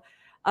thrilled,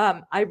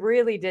 I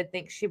really did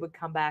think she would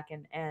come back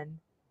and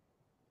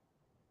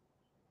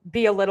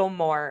be a little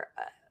more,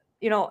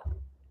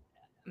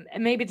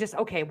 maybe just,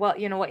 okay, well,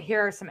 you know what,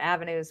 here are some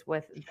avenues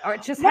with, or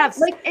just have,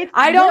 like,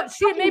 I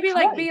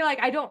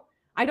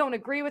don't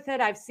agree with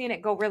it. I've seen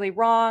it go really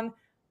wrong,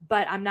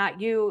 but I'm not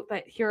you,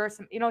 but here are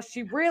some,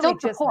 she really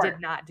just did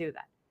not do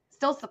that.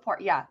 Still support.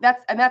 Yeah.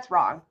 That's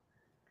wrong.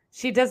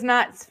 She does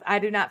not, I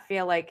do not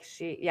feel like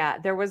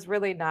there was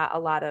really not a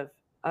lot of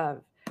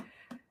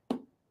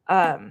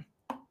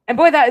and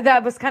boy,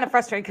 that was kind of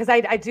frustrating because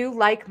I do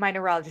like my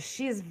neurologist.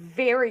 She is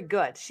very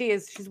good.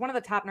 She's one of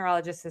the top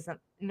neurologists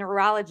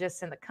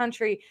in the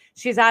country.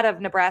 She's out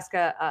of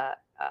Nebraska,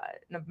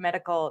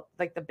 medical,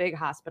 like the big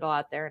hospital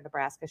out there in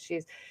Nebraska.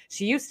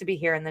 She used to be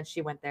here and then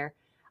she went there.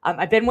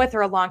 I've been with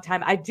her a long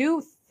time. I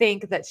do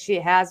think that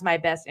she has my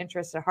best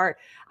interest at heart.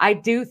 I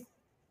do,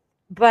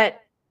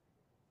 but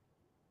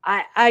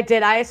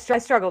I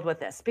struggled with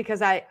this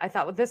because I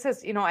thought, well, this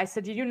is, I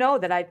said,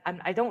 that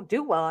I don't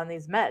do well on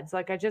these meds.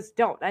 Like I just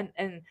don't.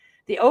 And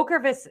the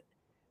Ocrevus,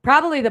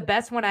 probably the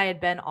best one I had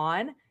been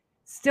on,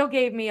 still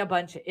gave me a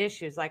bunch of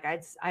issues. Like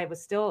I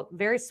was still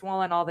very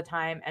swollen all the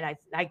time. And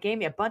I gave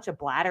me a bunch of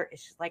bladder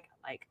issues, like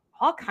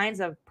all kinds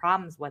of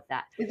problems with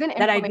that. Isn't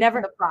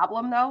inflammation the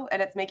problem though?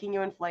 And it's making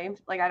you inflamed?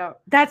 Like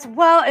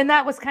and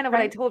that was kind of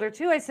what I told her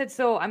too. I said,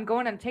 so I'm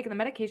taking the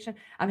medication.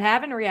 I'm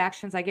having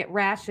reactions. I get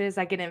rashes.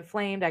 I get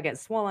inflamed. I get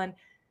swollen.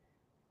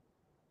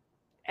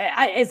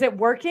 Is it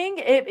working?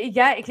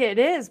 Yeah, it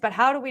is. But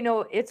how do we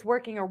know it's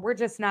working or we're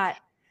just not?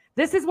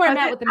 This is where I'm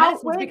at with the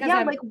medicines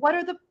because what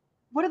are the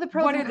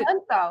pros and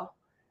cons though?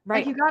 Right.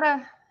 Like you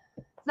gotta.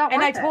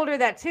 And I told her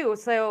that too.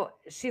 So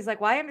she's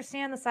like, well, I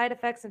understand the side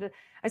effects. And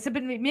I said,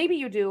 but maybe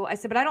you do. I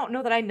said, but I don't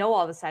know that I know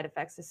all the side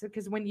effects. I said,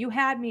 because when you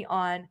had me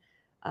on,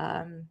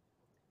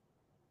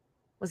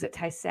 was it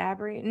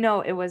Tysabri?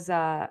 No, it was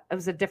a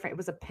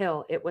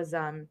pill. It was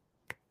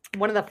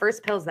one of the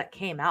first pills that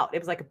came out. It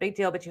was like a big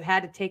deal, but you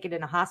had to take it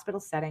in a hospital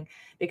setting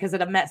because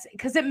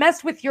it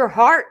messed with your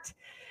heart,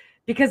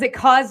 because it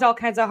caused all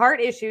kinds of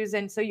heart issues.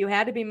 And so you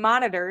had to be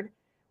monitored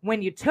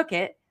when you took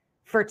it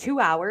for 2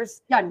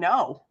 hours. Yeah,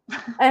 no.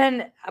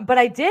 But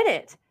I did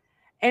it.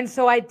 And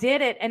so I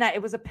did it, and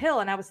it was a pill,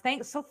 and I was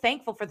so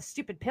thankful for the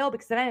stupid pill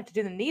because then I didn't have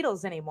to do the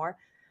needles anymore.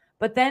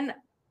 But then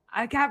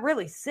I got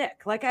really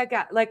sick. Like I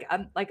got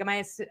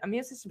my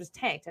immune system was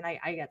tanked, and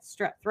I got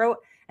strep throat,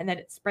 and then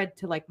it spread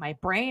to like my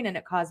brain, and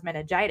it caused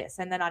meningitis.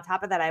 And then on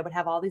top of that, I would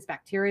have all these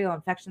bacterial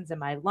infections in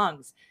my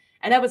lungs,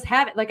 and I was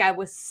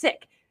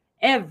sick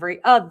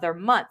every other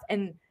month.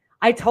 And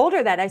I told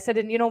her that. I said,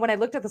 and when I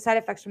looked at the side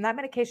effects from that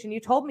medication, you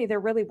told me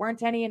there really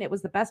weren't any, and it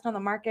was the best on the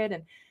market.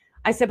 And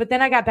I said, but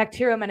then I got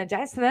bacterial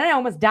meningitis, and then I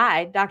almost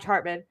died, Dr.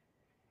 Hartman.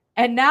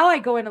 And now I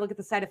go in and look at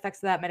the side effects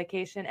of that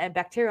medication, and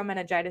bacterial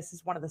meningitis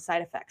is one of the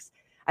side effects.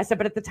 I said,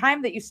 but at the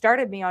time that you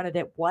started me on it,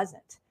 it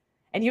wasn't.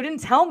 And you didn't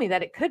tell me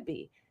that it could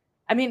be.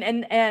 I mean,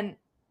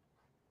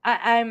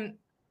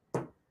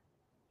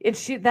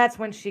 that's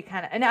when she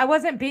kind of, and I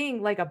wasn't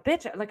being like a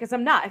bitch, like, cause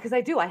I'm not, because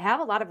I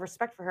have a lot of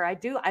respect for her.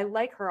 I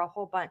like her a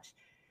whole bunch.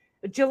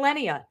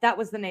 Gilenya, that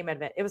was the name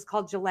of it. It was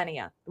called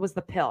Gilenya. It was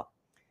the pill.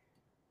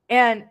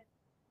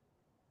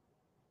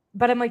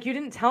 But I'm like, you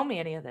didn't tell me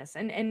any of this.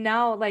 And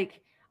now,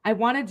 like, I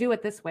want to do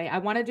it this way. I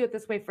want to do it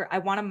this way I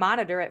want to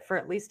monitor it for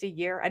at least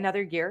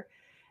another year.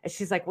 And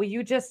she's like, well,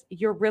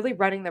 you're really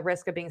running the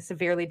risk of being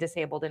severely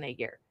disabled in a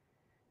year.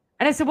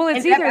 And I said, well,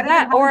 it's either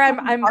that or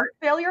I'm heart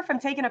failure from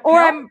taking a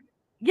pill.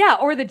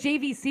 Or the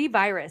JVC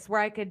virus where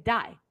I could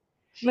die.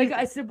 Jesus. Like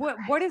I said,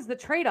 what is the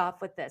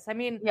trade-off with this? I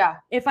mean,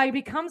 if I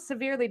become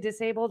severely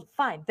disabled,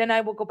 fine. Then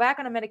I will go back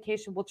on a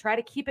medication. We'll try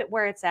to keep it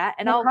where it's at.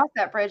 And I'll cross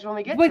that bridge when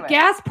we get to it. With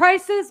gas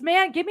prices,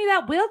 man, give me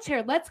that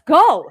wheelchair. Let's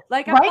go.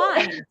 Like, I'm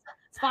fine.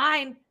 It's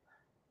fine.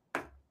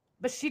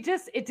 But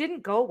it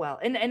didn't go well.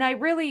 And I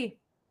really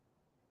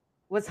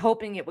was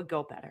hoping it would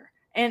go better.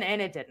 And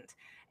it didn't.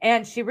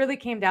 And she really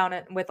came down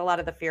with a lot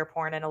of the fear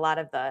porn and a lot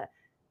of the,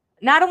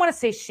 now I don't want to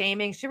say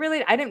shaming.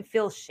 I didn't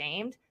feel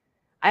shamed.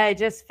 I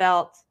just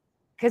felt,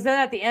 because then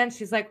at the end,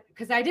 she's like,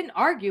 because I didn't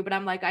argue, but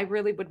I'm like, I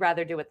really would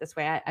rather do it this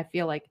way. I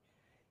feel like,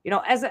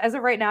 as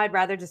of right now, I'd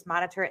rather just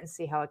monitor it and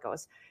see how it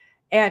goes.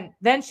 And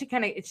then she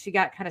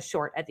got kind of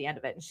short at the end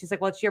of it. And she's like,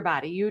 well, it's your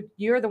body.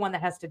 You're the one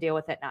that has to deal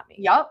with it, not me.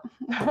 Yep.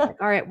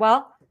 Like, all right,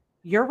 well,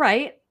 you're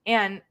right.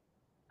 And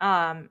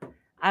I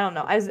don't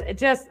know.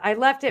 I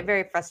left it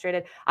very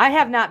frustrated. I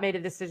have not made a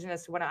decision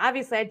as to when.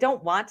 Obviously, I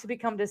don't want to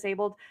become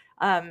disabled.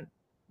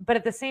 But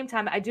at the same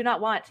time, I do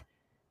not want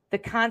the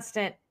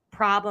constant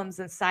problems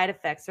and side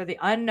effects or the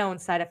unknown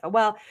side effect.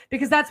 Well,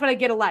 because that's what I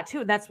get a lot too.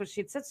 And that's what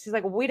she'd said. She's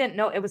like, well, we didn't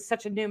know it was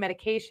such a new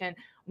medication.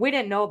 We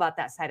didn't know about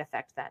that side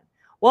effect then.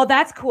 well,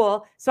 that's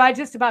cool. So I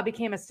just about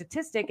became a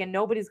statistic and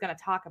nobody's going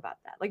to talk about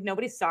that. Like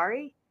nobody's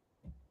sorry.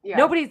 Yeah.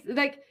 Nobody's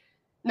like,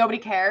 nobody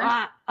cares.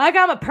 Like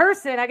I'm a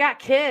person. I got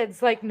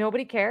kids. Like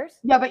nobody cares.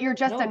 Yeah, but you're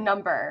just a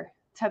number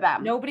to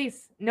them.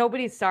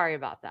 Nobody's sorry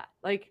about that.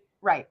 Like,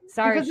 right.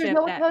 Sorry. Because there's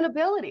no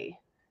accountability.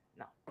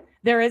 No,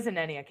 there isn't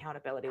any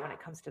accountability when it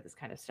comes to this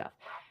kind of stuff.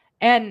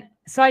 And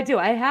so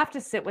I have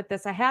to sit with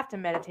this. I have to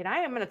meditate.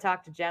 I am going to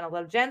talk to Jen a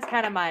little. Jen's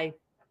kind of my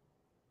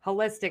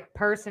holistic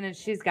person, and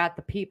she's got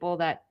the people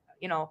that,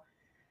 you know,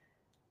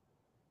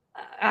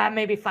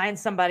 maybe find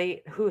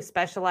somebody who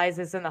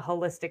specializes in the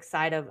holistic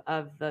side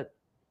of the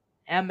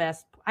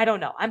MS. I don't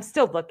know. I'm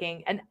still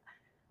looking, and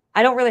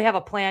I don't really have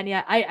a plan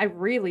yet. I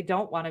really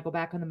don't want to go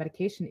back on the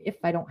medication if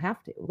I don't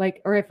have to,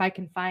 like, or if I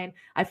can find,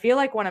 I feel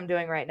like what I'm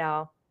doing right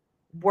now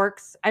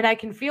works, and I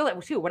can feel it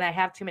too when I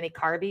have too many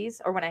carbies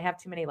or when I have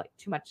too many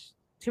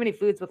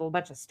foods with a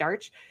bunch of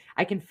starch.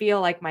 I can feel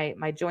like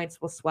my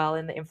joints will swell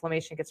and the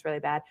inflammation gets really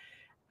bad.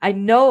 I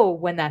know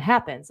when that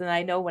happens, and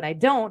I know when I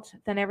don't,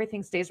 then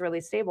everything stays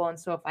really stable. And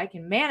so if I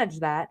can manage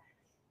that,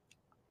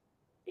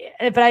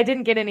 but I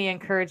didn't get any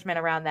encouragement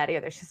around that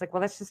either. She's like,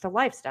 well, that's just a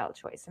lifestyle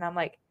choice. And I'm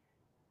like,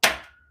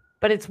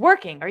 but it's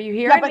working. Are you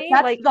hearing me?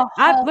 Like,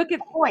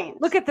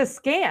 look at the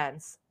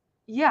scans.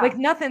 Yeah. Like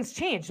nothing's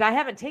changed. I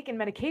haven't taken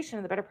medication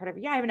in the better part of a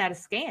year. I haven't had a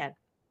scan.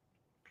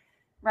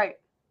 Right.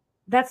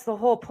 That's the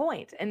whole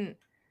point. And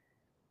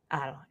I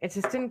don't know. It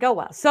just didn't go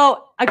well.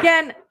 So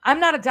again, I'm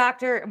not a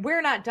doctor.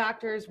 We're not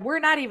doctors. We're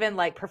not even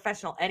like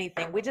professional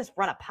anything. We just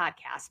run a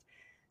podcast.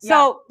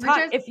 So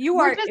if you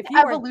are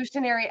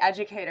evolutionary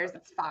educators,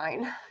 it's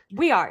fine.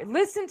 We are.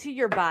 Listen to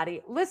your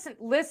body.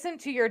 Listen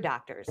to your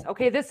doctors.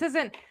 Okay. This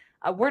isn't,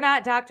 we're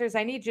not doctors.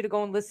 I need you to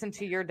go and listen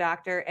to your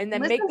doctor and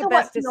then make the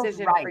best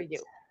decision for you.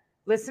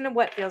 Listen to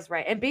what feels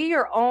right and be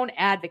your own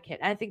advocate.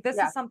 And I think this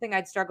is something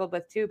I'd struggled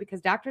with too, because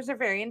doctors are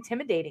very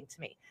intimidating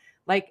to me,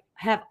 like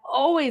have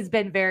always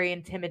been very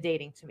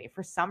intimidating to me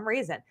for some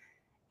reason.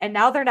 And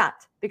now they're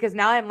not, because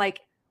now I'm like,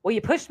 well, you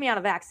pushed me on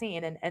a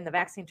vaccine and the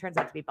vaccine turns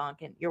out to be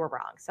bunk and you were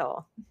wrong.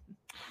 So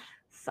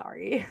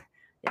sorry.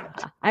 Yeah,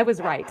 I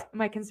was right.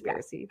 My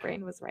conspiracy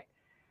brain was right.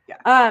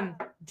 Yeah.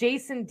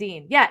 Jason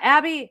Dean. Yeah.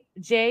 Abby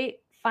J,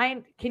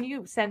 can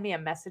you send me a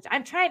message?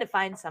 I'm trying to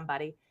find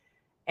somebody.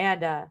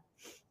 And,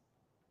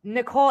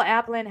 Nicole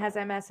Applin has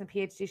MS and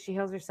PhD. She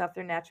heals herself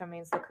through natural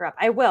means. Look her up.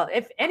 I will.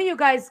 If any of you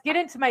guys get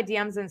into my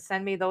DMs and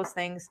send me those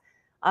things,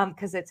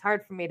 because it's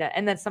hard for me to,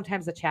 and then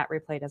sometimes the chat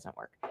replay doesn't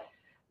work.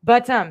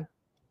 But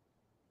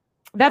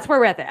that's where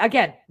we're at.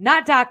 Again,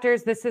 not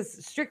doctors. This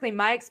is strictly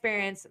my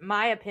experience,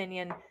 my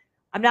opinion.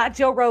 I'm not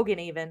Joe Rogan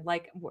even.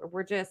 Like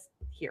we're just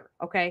here.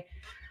 Okay.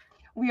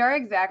 We are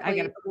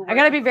exactly. I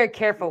gotta be very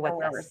careful with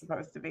where we're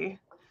supposed to be.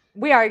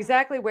 We are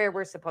exactly where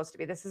we're supposed to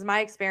be. This is my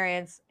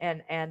experience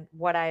and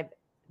what I've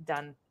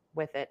done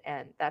with it,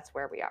 and that's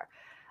where we are.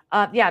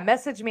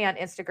 Message me on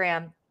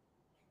Instagram.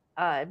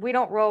 We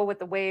don't roll with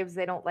the waves.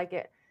 They don't like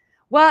it.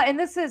 Well, and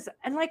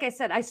like I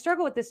said, I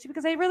struggle with this too,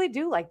 because I really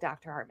do like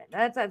Dr. Hartman.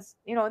 That's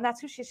and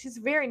that's who she's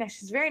very nice.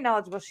 She's very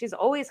knowledgeable. She's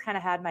always kind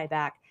of had my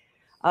back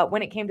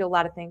when it came to a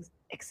lot of things,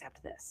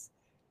 except this.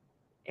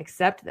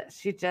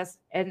 She just,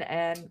 and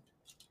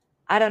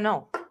I don't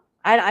know.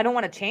 I don't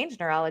want to change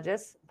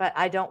neurologists, but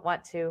I don't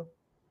want to.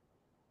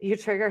 You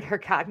triggered her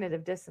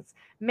cognitive dissonance.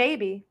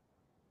 Maybe.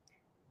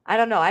 I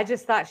don't know. I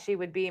just thought she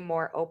would be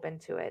more open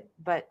to it,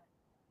 but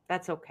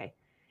that's okay.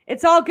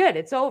 It's all good.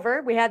 It's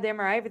over. We had the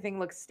MRI. Everything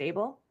looks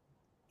stable.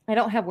 I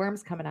don't have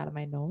worms coming out of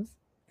my nose.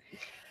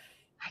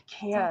 I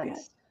can't.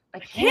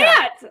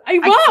 I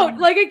won't.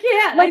 Like, I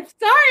can't. Like, I'm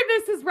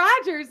sorry, Mrs.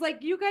 Rogers.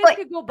 Like, you guys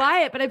could go buy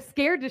it, but I'm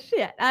scared to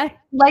shit.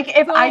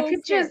 If I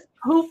could just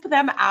poop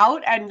them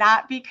out and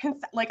not be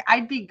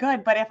I'd be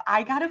good. But if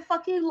I gotta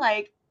fucking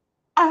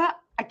I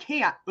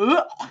can't.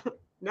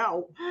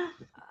 No.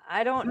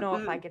 I don't know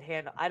if I could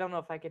handle. I don't know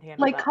if I could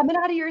handle that. Coming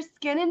out of your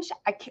skin and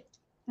I can't.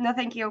 No,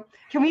 thank you.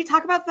 Can we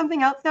talk about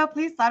something else now,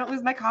 please, so I don't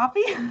lose my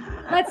coffee?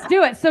 Let's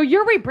do it. So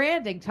you're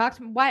rebranding. Talk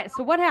to me. Why?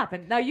 So what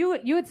happened? Now you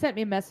had sent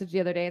me a message the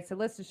other day and said,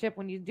 listen, Ship,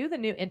 when you do the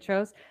new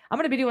intros, I'm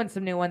going to be doing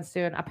some new ones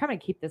soon. I'm probably going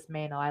to keep this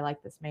main. Oh, I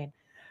like this main.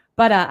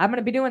 But I'm going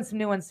to be doing some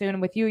new ones soon.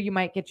 And with you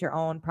might get your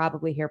own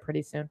probably here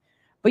pretty soon.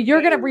 But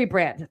you're going to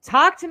rebrand.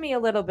 Talk to me a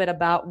little bit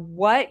about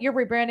what your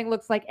rebranding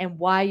looks like and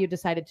why you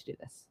decided to do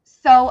this.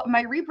 So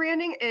my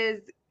rebranding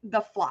is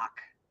The Flock.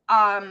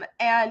 And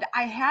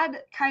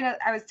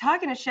I was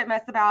talking to Shit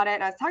Mess about it,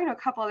 and I was talking to a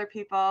couple other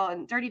people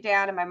and Dirty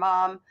Dan and my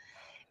mom.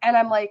 And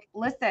I'm like,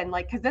 listen,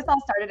 because this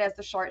all started as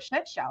the Short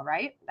Shit Show,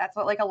 right? That's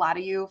what a lot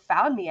of you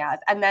found me as.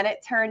 And then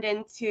it turned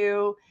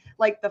into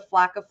the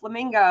Flock of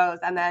Flamingos.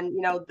 And then,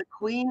 the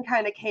Queen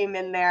kind of came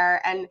in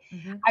there. And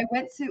I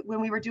went to,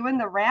 when we were doing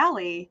the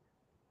rally,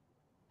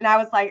 and I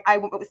was like, I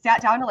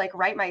sat down to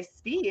write my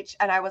speech,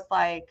 and I was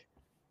like,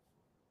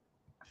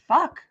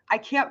 fuck, I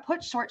can't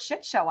put Short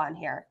Shit Show on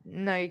here.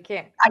 No, you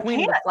can't. I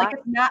can't.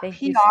 It's not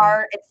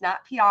PR. It's not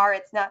PR.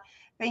 It's not.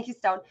 Thank you,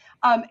 Stone.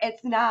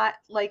 It's not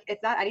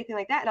anything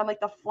like that. And I'm like,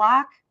 The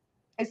Flock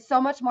is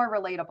so much more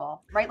relatable,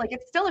 right?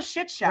 It's still a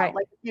shit show. Right.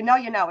 You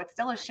know, it's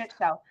still a shit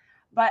show.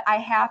 but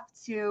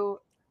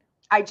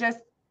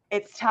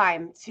it's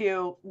time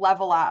to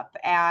level up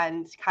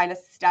and kind of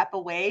step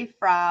away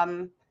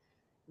from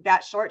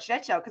that short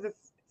shit show, because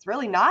it's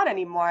really not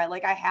anymore.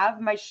 Like, I have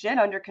my shit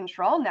under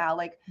control now.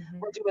 Like,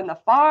 we're doing the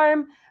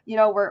farm,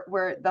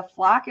 we're the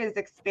flock is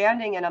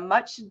expanding in a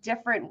much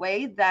different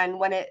way than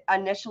when it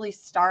initially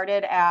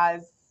started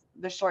as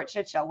the short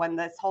shit show. When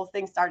this whole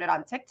thing started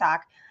on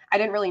TikTok, I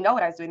didn't really know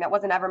what I was doing. That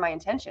wasn't ever my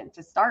intention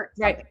to start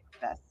something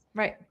like this.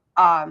 Right.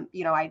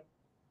 I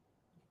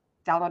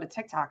downloaded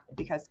TikTok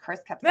because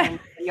Chris kept sending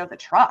video of the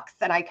trucks,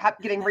 and I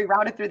kept getting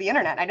rerouted through the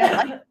internet. I didn't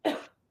like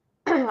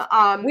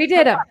it. We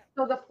did them.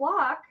 So the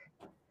flock.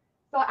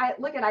 So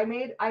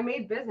I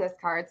made business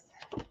cards.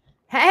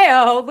 Hey,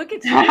 look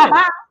at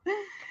you.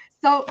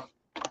 So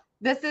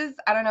this is,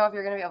 I don't know if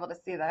you're going to be able to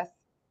see this.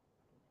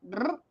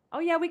 Oh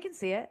yeah, we can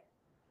see it.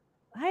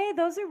 Hey,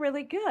 those are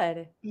really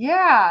good.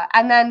 Yeah.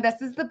 And then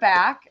this is the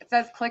back. It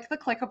says click the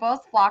clickables,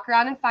 flock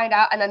around and find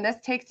out. And then this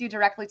takes you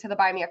directly to the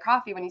Buy Me a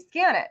Coffee when you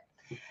scan it.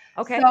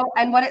 Okay. So,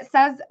 and what it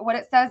says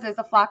is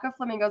a flock of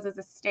flamingos is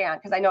a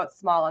stand, because I know it's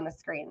small on the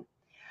screen.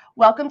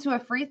 Welcome to a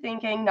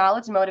free-thinking,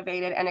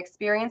 knowledge-motivated, and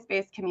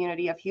experience-based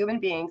community of human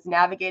beings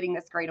navigating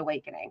this great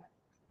awakening.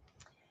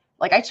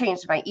 Like, I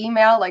changed my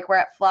email. Like, we're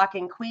at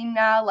Flocking Queen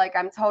now. Like,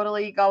 I'm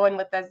totally going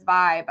with this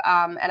vibe.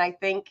 And I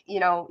think,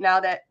 now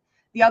that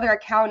the other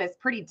account is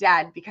pretty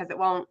dead because it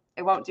won't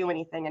do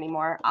anything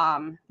anymore.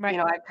 Right.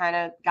 I've kind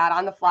of got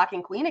on the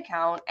Flocking Queen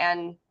account,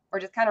 and we're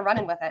just kind of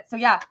running with it. So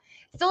yeah,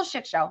 still a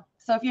shit show.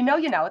 So if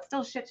it's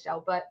still a shit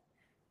show, but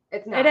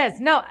it's not. It is.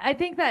 No, I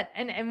think that,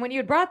 and when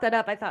you brought that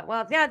up, I thought,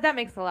 well, yeah, that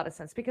makes a lot of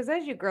sense, because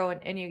as you grow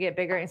and you get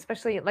bigger,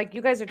 especially like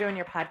you guys are doing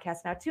your podcast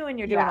now too, and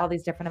you're doing all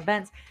these different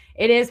events,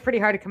 it is pretty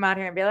hard to come out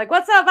here and be like,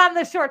 what's up? I'm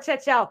the short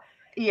shit show.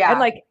 Yeah.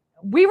 And like,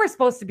 we were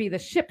supposed to be the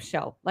ship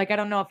show. Like, I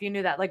don't know if you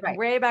knew that. Like,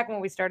 way back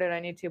when we started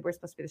on YouTube, we're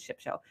supposed to be the ship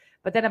show.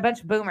 But then a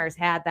bunch of boomers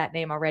had that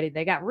name already.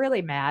 They got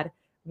really mad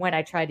when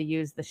I tried to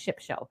use the ship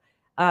show.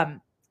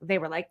 They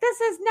were like,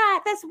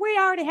 we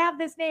already have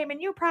this name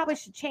and you probably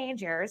should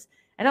change yours.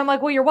 And I'm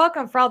like, well, you're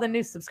welcome for all the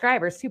new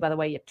subscribers too, by the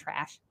way, you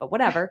trash, but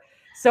whatever.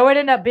 So it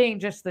ended up being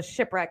just the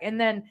Shipwreck. And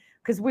then,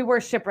 because we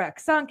were Shipwreck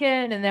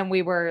Sunken, and then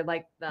we were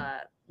like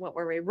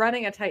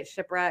running a tight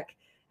shipwreck,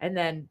 and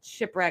then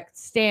Shipwreck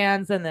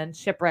Stands, and then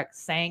Shipwreck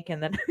Sank.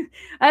 And then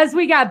as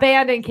we got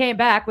banned and came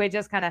back, we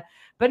just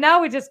but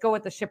now we just go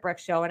with the Shipwreck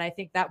Show. And I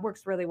think that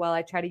works really well.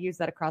 I try to use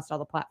that across all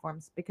the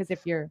platforms, because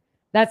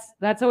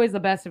that's always the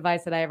best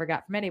advice that I ever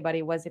got from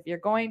anybody, was if you're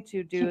going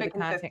to do the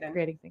content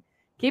creating thing,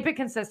 keep it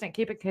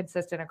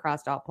consistent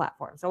across all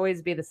platforms.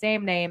 Always be the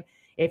same name.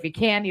 If you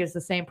can, use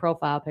the same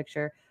profile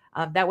picture.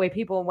 That way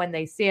people, when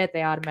they see it,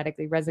 they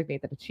automatically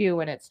resonate that it's you,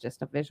 and it's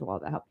just a visual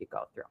to help you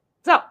go through.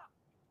 So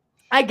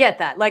I get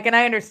that. Like, and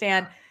I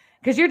understand,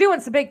 because you're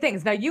doing some big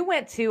things. Now, you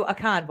went to a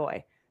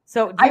convoy.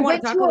 So do you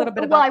want to talk a little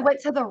bit about I went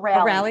to the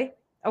rally.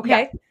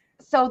 Okay. Yeah.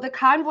 So the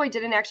convoy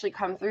didn't actually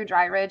come through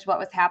Dry Ridge. What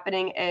was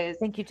happening is,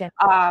 thank you, Jen.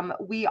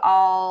 We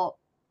all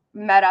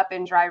met up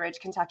in Dry Ridge,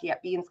 Kentucky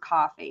at Beans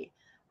Coffee,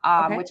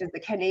 which is the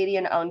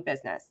Canadian-owned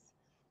business.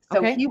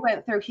 So he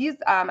went through.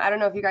 I don't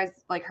know if you guys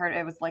heard,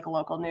 it was like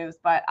local news,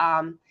 but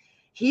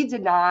he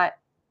did not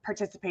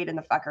participate in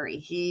the fuckery.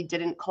 He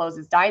didn't close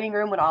his dining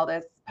room when all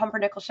this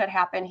pumpernickel shit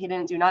happened. He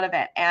didn't do none of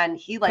it, and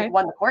he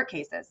won the court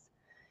cases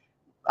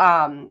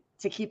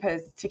to keep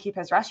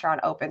his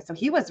restaurant open. So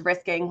he was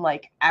risking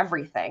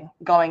everything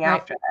going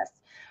after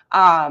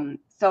this.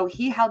 So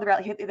he held the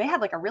rally. They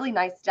had a really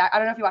nice deck. I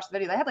don't know if you watched the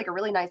video. They had a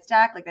really nice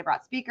deck. They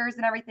brought speakers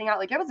and everything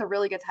out. It was a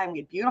really good time. We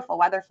had beautiful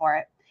weather for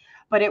it,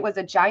 but it was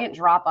a giant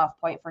drop off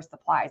point for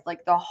supplies.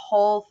 The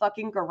whole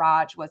fucking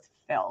garage was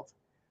filled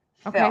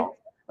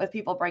with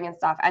people bringing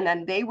stuff. And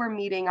then they were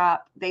meeting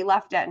up. They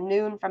left at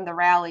noon from the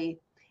rally,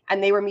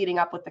 and they were meeting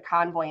up with the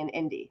convoy in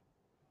Indy.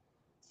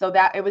 So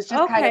that it was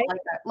just kind of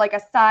like a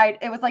side.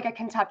 It was like a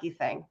Kentucky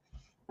thing,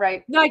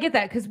 right? No, I get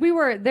that, because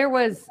there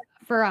was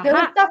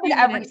stuff in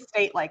every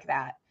state like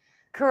that.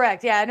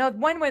 Correct. Yeah, I know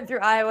one went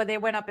through Iowa. They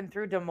went up and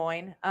through Des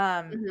Moines.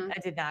 I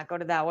did not go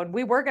to that one.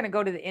 We were going to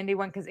go to the Indy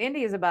one, because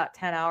Indy is about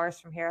 10 hours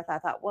from here. I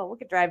thought, well, we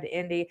could drive to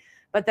Indy,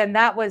 but then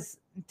that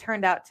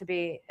turned out to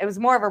be, it was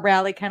more of a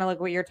rally, kind of like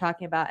what you're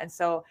talking about. And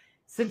so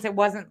since it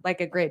wasn't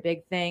a great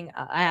big thing,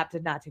 I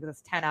opted not to, because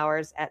it's 10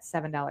 hours at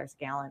 $7 a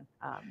gallon.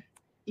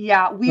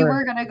 Yeah, we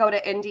were going to go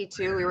to Indy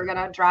too. We were going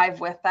to drive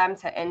with them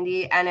to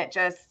Indy, and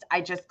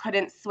I just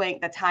couldn't swing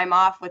the time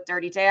off with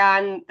Dirty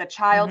Dan, the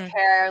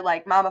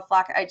childcare, Mama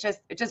Flock. It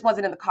just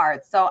wasn't in the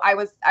cards. So I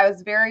was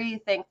very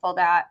thankful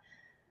that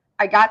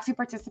I got to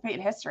participate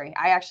in history.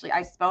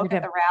 I spoke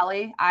at the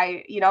rally.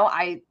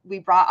 We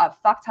brought a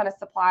fuck ton of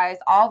supplies.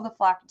 All of the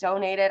flock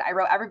donated. I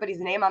wrote everybody's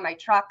name on my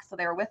truck, so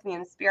they were with me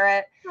in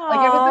spirit.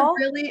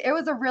 It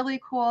was a really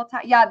cool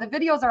time. Yeah, the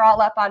videos are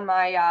all up on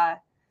my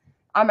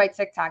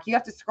TikTok. You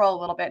have to scroll a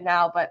little bit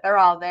now, but they're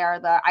all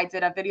there. I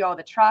did a video of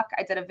the truck.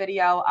 I did a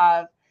video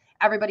of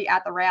everybody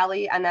at the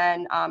rally, and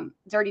then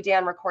Dirty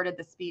Dan recorded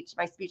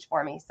my speech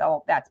for me,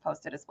 so that's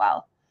posted as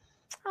well.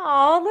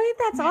 Oh,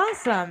 that's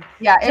awesome.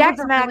 Yeah, it was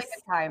a really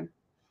good time.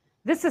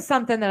 This is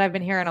something that I've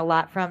been hearing a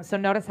lot from. So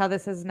notice how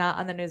this is not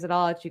on the news at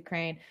all. It's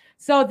Ukraine.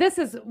 So this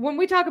is when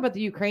we talk about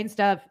the Ukraine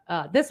stuff.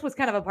 This was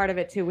kind of a part of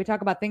it too. We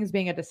talk about things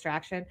being a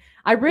distraction.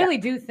 I really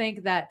do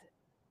think that.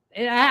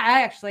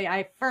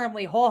 I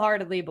firmly,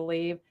 wholeheartedly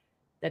believe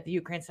that the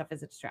Ukraine stuff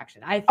is a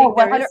distraction. I think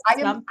I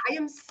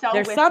am so.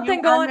 There's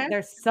something going.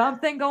 There's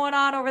something going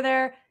on over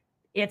there.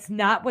 It's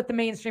not what the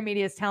mainstream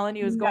media is telling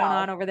you is going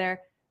on over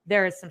there.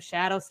 There is some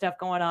shadow stuff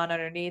going on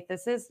underneath.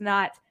 This is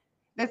not.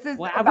 This is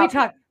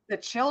about the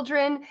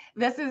children.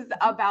 This is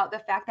about the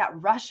fact that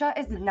Russia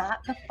is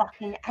not the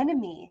fucking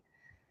enemy.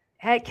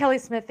 Hey, Kelly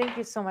Smith, thank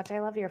you so much. I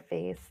love your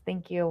face.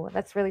 Thank you.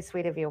 That's really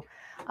sweet of you,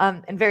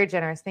 and very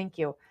generous. Thank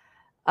you.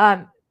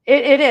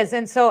 It is,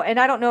 and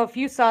I don't know if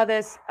you saw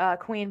this,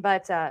 Queen,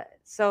 but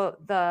so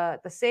the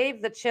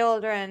Save the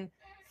Children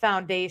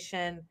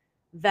Foundation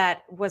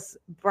that was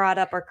brought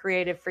up or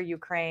created for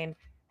Ukraine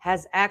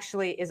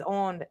is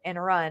owned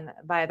and run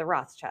by the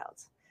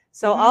Rothschilds.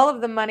 So all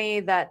of the money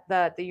that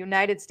the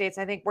United States,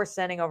 I think we're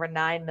sending over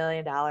 $9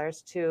 million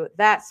to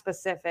that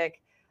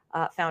specific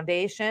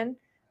foundation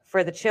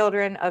for the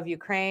children of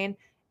Ukraine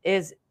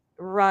is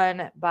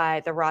run by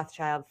the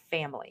Rothschild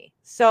family.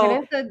 So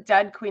didn't the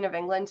dead Queen of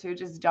England too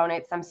just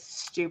donate some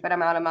stupid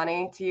amount of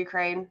money to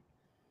Ukraine?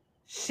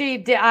 She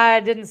did. I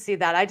didn't see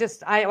that.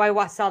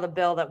 I saw the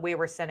bill that we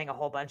were sending a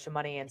whole bunch of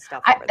money and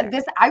stuff over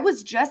there. I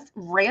was just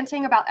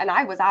ranting about, and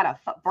I was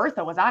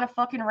Bertha was on a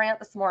fucking rant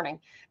this morning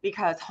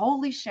because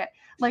holy shit,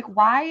 like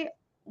why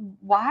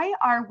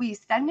are we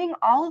sending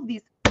all of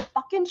these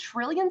fucking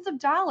trillions of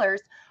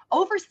dollars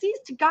overseas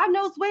to God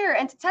knows where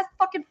and to test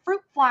fucking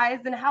fruit flies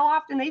and how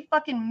often they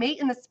fucking mate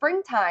in the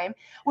springtime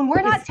when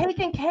we're not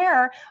taking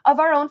care of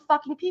our own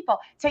fucking people,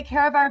 take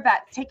care of our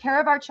vets, take care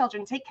of our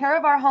children, take care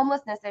of our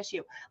homelessness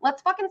issue.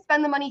 Let's fucking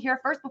spend the money here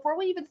first before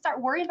we even start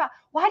worrying about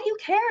why do you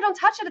care? Don't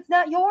touch it. It's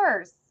not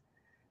yours.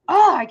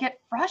 Oh, I get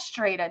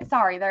frustrated.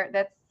 Sorry,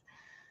 that's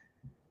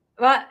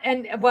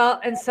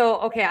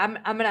so okay,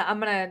 I'm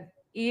gonna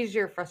ease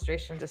your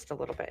frustration just a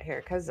little bit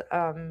here because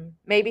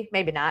maybe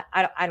not.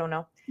 I don't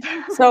know.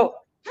 So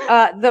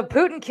the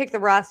Putin kicked the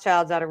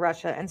Rothschilds out of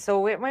Russia, and so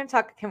we're going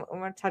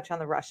to touch on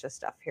the Russia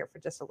stuff here for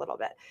just a little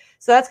bit.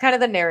 So that's kind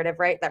of the narrative,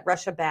 right? That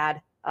Russia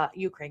bad,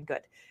 Ukraine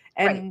good,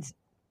 and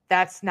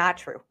that's not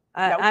true.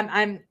 Nope.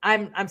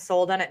 I'm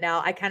sold on it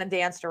now. I kind of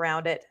danced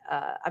around it.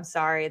 I'm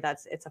sorry,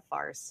 it's a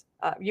farce.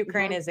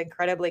 Ukraine is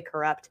incredibly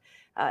corrupt.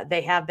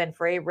 They have been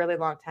for a really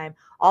long time.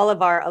 All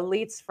of our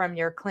elites, from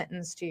your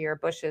Clintons to your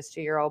Bushes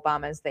to your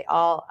Obamas, they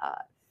all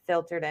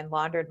filtered and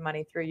laundered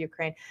money through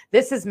Ukraine.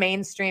 This is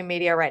mainstream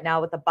media right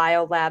now with the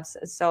biolabs.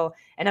 So,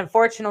 and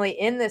unfortunately,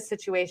 in this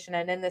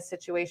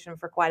situation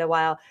for quite a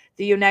while,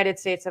 the United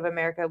States of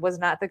America was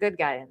not the good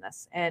guy in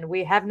this. And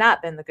we have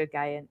not been the good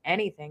guy in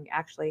anything,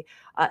 actually,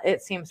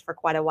 it seems, for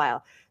quite a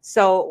while.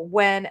 So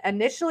when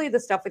initially the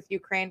stuff with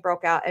Ukraine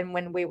broke out and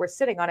when we were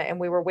sitting on it and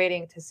we were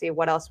waiting to see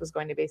what else was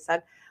going to be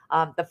said,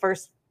 the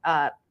first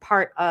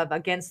part of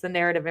against the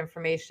narrative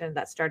information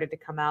that started to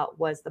come out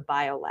was the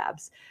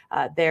biolabs.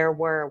 There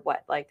were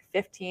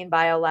 15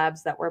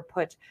 biolabs that were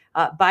put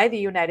by the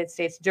United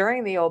States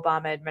during the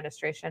Obama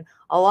administration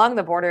along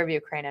the border of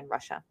Ukraine and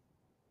Russia.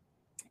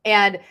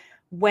 And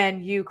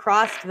when you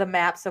crossed the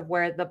maps of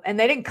and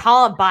they didn't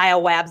call them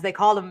biolabs, they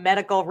called them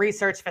medical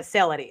research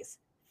facilities.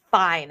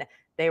 Fine.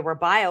 They were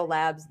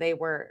biolabs. They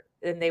were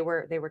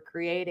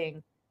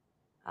creating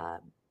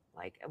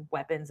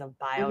weapons of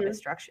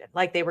biodestruction,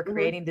 like they were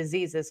creating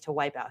diseases to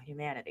wipe out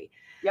humanity.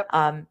 Yep.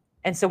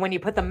 And so when you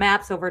put the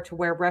maps over to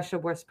where Russia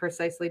was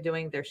precisely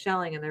doing their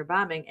shelling and their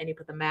bombing, and you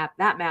put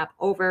that map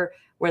over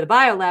where the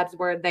biolabs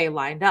were, they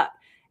lined up.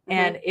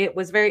 And it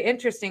was very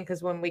interesting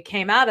because when we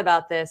came out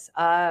about this,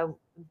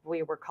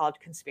 we were called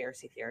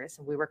conspiracy theorists,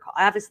 and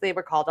obviously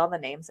we're called all the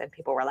names, and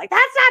people were like,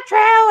 "That's not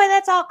true," and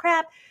that's all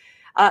crap.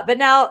 But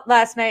now,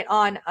 last night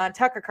on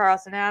Tucker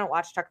Carlson, and I don't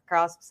watch Tucker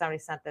Carlson. Somebody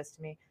sent this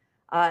to me.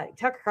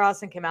 Tucker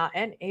Carlson came out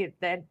and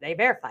they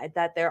verified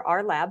that there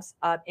are labs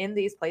in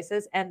these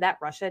places and that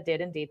Russia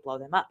did indeed blow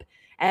them up.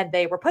 And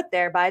they were put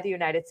there by the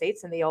United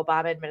States and the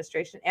Obama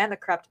administration and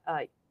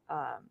the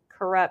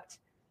corrupt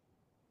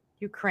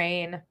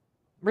Ukraine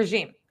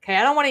regime. Okay,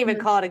 I don't want to even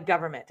call it a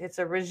government. It's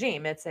a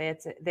regime.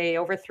 They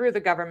overthrew the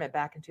government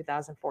back in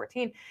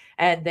 2014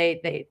 and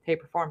they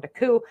performed a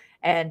coup.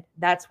 And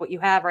that's what you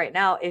have right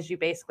now is you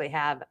basically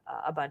have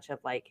a bunch of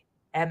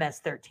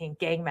MS-13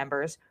 gang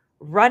members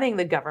running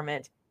the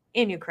government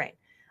in Ukraine.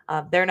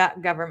 They're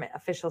not government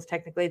officials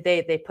technically.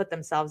 They put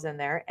themselves in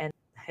there, and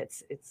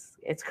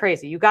it's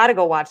crazy. You got to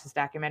go watch this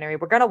documentary.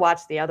 We're going to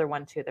watch the other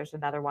one too. There's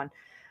another one,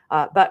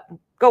 but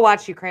go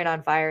watch Ukraine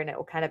on Fire, and it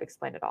will kind of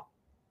explain it all.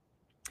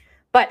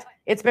 But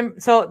it's been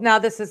so now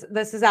this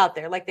is out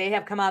there. Like they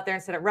have come out there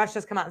and said it.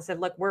 Russia's come out and said,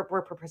 look, we're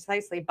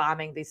precisely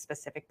bombing these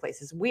specific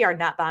places. We are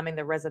not bombing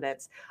the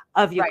residents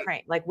of Ukraine.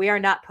 Right. Like we are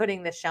not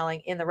putting the shelling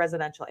in the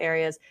residential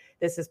areas.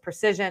 This is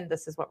precision.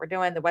 This is what we're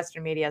doing. The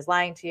Western media is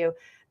lying to you.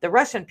 The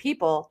Russian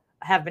people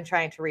have been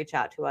trying to reach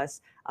out to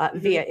us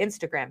via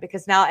Instagram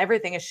because now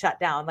everything is shut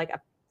down.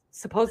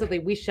 Supposedly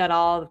we shut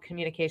all the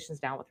communications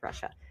down with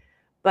Russia.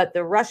 But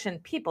the Russian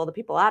people, the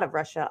people out of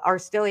Russia, are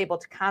still able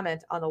to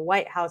comment on the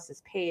White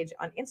House's page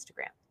on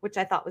Instagram, which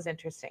I thought was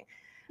interesting.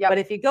 Yep. But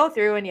if you go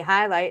through and you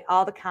highlight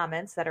all the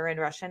comments that are in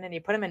Russian and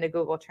you put them into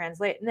Google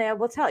Translate, and they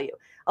will tell you.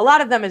 A lot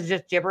of them is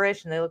just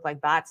gibberish and they look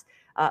like bots.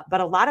 But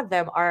a lot of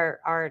them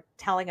are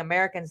telling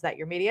Americans that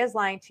your media is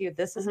lying to you.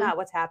 This is not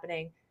what's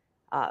happening.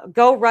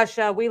 Go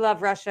Russia. We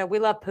love Russia. We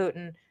love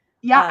Putin.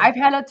 Yeah, I've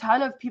had a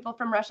ton of people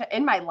from Russia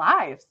in my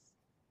lives.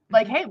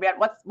 Like, hey, man,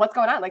 what's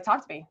going on? Like,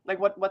 talk to me. Like,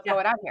 what's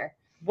going on here?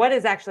 What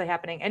is actually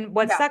happening? And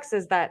what sucks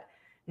is that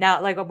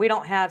now, like, we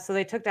don't have, so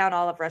they took down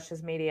all of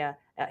Russia's media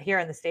here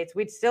in the States.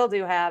 We still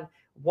do have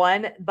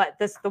one, but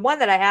the one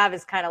that I have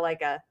is kind of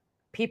like a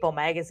People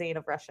magazine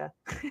of Russia.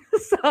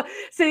 so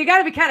you got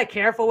to be kind of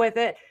careful with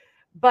it,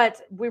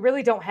 but we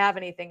really don't have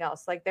anything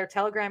else. Like, their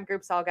Telegram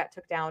groups all got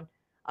took down.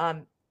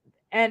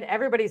 And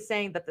everybody's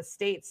saying that the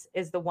States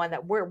is the one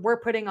that we're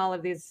putting all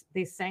of these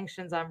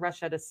sanctions on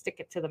Russia to stick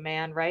it to the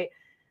man, right?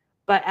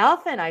 But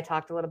Alpha and I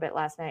talked a little bit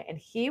last night, and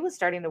he was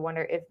starting to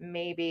wonder if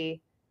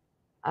maybe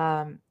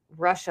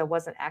Russia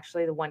wasn't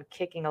actually the one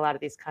kicking a lot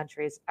of these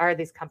countries or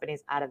these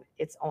companies out of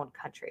its own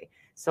country.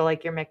 So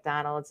like your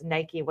McDonald's,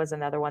 Nike was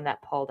another one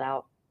that pulled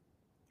out,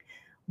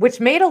 which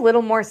made a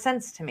little more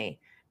sense to me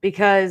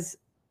because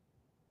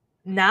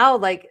now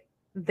like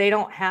they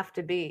don't have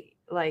to be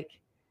like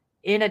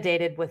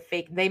inundated with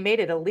fake. They made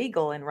it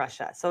illegal in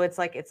Russia. So it's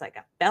like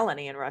a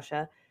felony in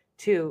Russia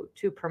to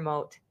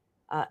promote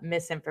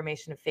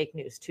misinformation and fake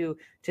news, to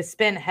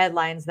spin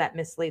headlines that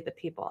mislead the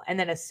people. And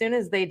then as soon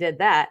as they did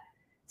that,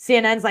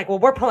 CNN's like, well,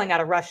 we're pulling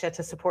out of Russia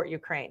to support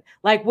Ukraine.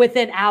 Like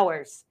within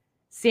hours,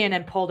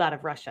 CNN pulled out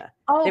of Russia.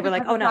 Oh, they were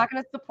like, oh, no, no, not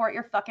going to support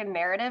your fucking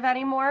narrative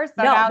anymore. So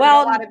no, now well,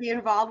 you don't want to be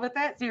involved with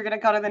it. So you're going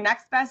to go to the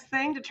next best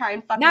thing to try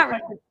and fucking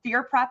push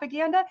fear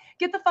propaganda.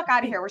 Get the fuck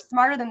out of here. We're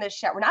smarter than this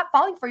shit. We're not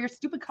falling for your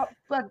stupid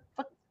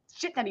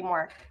shit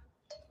anymore.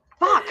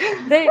 Fuck.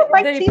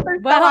 My teeth are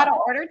so out of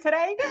order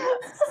today.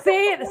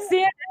 CNN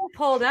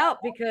pulled out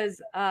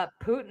because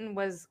Putin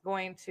was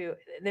going to.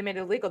 They made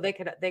it illegal. They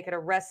could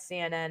arrest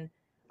CNN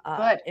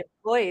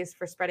employees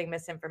for spreading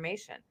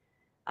misinformation.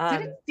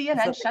 Didn't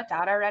CNN shut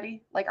down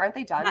already? Like, aren't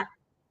they done?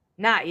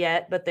 Not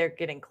yet, but they're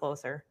getting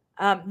closer.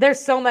 There's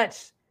so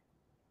much.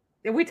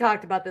 We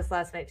talked about this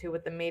last night too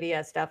with the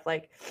media stuff.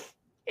 Like,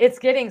 it's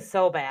getting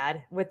so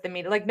bad with the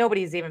media. Like,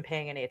 nobody's even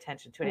paying any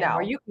attention to it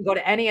anymore. You can go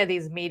to any of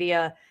these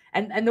media,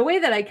 and the way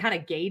that I kind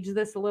of gauge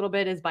this a little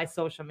bit is by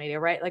social media,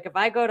 right? Like, if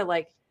I go to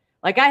like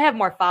I have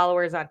more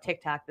followers on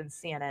TikTok than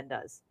CNN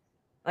does.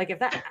 Like, if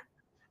that.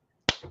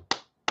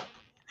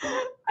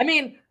 I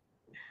mean,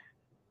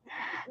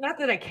 not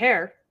that I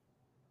care,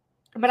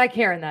 but I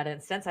care in that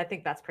instance. I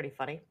think that's pretty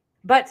funny.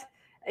 But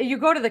you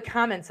go to the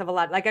comments of a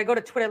lot. Like I go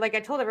to Twitter. Like I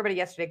told everybody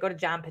yesterday, go to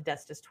John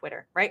Podesta's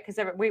Twitter, right? Because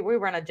we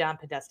were on a John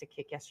Podesta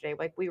kick yesterday.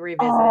 Like we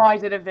revisited. Oh, I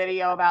did a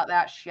video about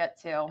that shit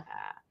too.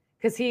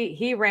 Because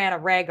he ran a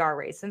Rhaegar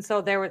race, and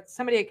so there was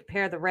somebody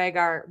compared the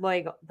Rhaegar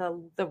logo,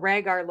 the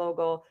Rhaegar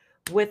logo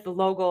with the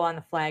logo on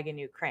the flag in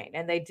Ukraine,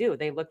 and they do.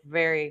 They look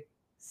very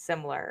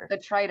similar. The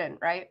trident,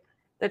 right?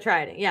 The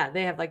trident, yeah,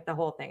 they have like the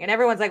whole thing, and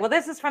everyone's like, "Well,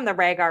 this is from the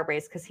Rhaegar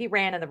race because he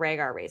ran in the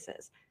Rhaegar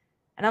races,"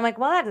 and I'm like,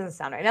 "Well, that doesn't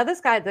sound right." Now, this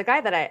guy, the guy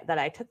that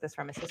I took this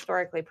from, is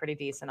historically pretty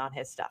decent on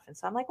his stuff, and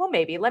so I'm like, "Well,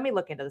 maybe let me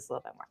look into this a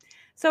little bit more."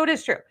 So it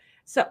is true.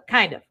 So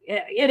kind of,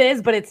 it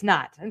is, but it's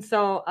not. And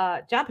so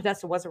John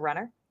Podesta was a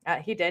runner.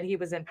 He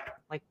was in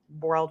like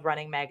World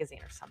Running Magazine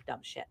or some dumb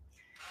shit.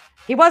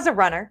 He was a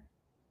runner.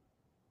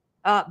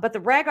 But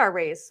the Rhaegar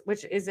race,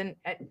 which is in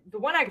the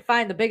one I could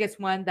find, the biggest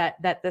one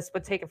that this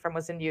would take it from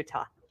was in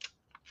Utah.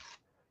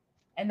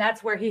 And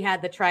that's where he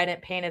had the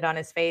trident painted on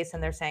his face,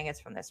 and they're saying it's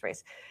from this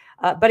race.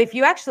 But if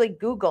you actually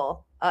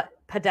Google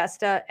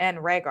Podesta and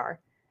Rhaegar,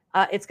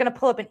 it's going to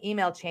pull up an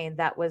email chain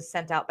that was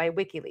sent out by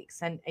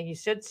WikiLeaks. And you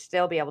should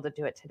still be able to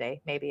do it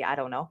today. Maybe, I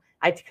don't know.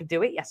 I could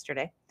do it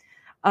yesterday.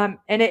 And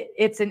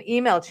it's an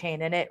email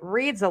chain, and it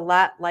reads a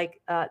lot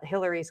like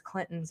Hillary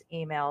Clinton's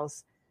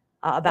emails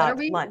about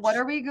lunch. What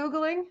are we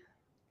Googling?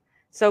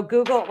 So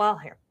Google, well,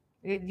 here.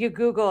 You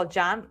Google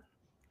John,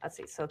 let's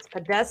see. So it's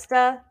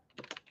Podesta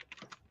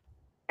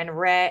and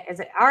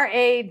is it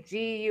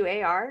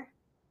Raguar?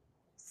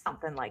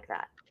 Something like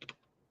that.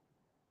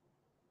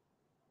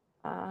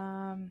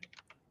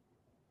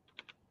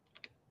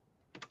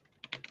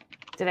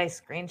 Did I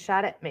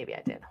screenshot it? Maybe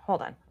I did.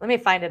 Hold on. Let me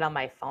find it on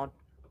my phone.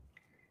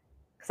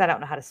 Because I don't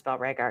know how to spell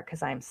Rhaegar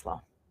because I'm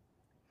slow.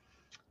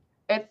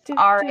 It's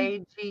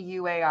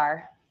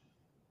Raguar.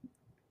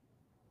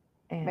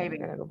 And maybe.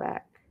 I'm going to go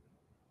back.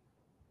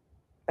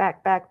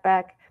 Back.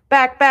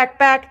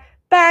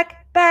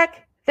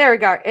 There we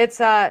go.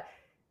 It's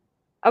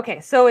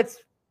okay. So it's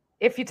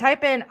if you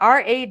type in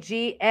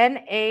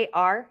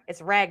Ragnar,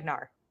 it's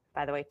Ragnar,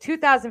 by the way.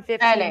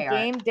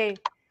 2015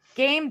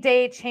 game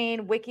day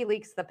chain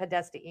WikiLeaks the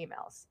Podesta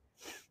emails.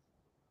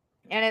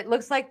 And it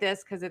looks like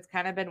this because it's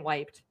kind of been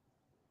wiped.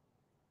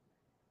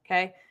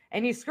 Okay.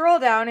 And you scroll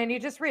down and you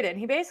just read it. And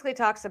he basically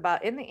talks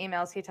about, in the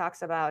emails, he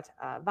talks about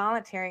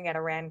volunteering at a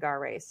Rhaegar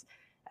race.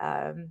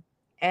 And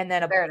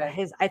then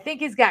I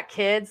think he's got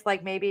kids,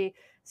 like maybe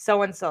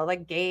so-and-so,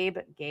 like Gabe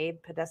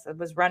Podesta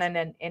was running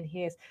and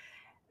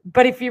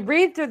but if you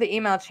read through the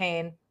email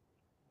chain,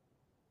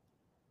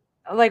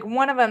 like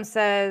one of them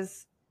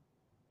says,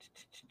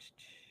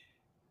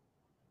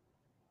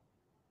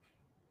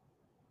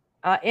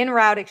 en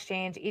route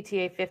exchange,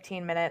 ETA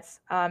 15 minutes,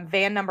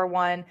 van number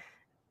 1.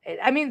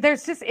 I mean,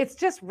 it's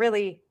just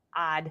really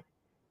odd.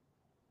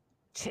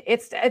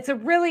 It's a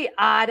really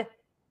odd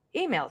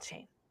email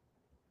chain.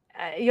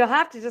 You'll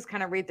have to just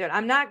kind of read through it.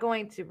 I'm not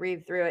going to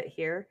read through it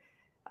here.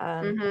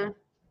 But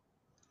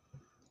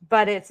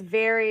it's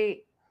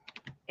very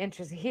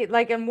interesting. He,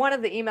 like in one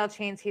of the email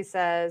chains, he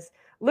says,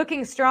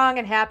 looking strong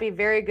and happy,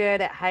 very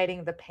good at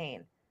hiding the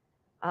pain.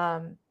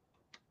 I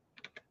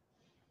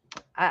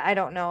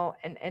don't know.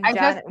 And I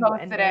John, just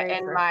posted it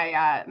in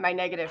my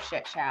negative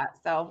shit chat.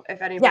 So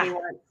if anybody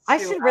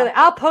wants to,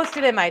 I'll post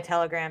it in my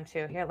Telegram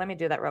too. Here, let me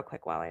do that real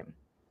quick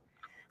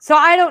so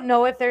I don't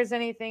know if there's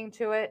anything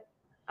to it.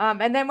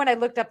 And then when I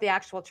looked up the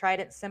actual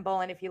trident symbol,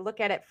 and if you look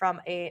at it from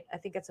I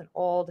think it's an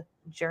old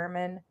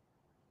German,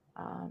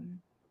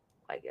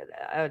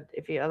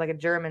 if you like a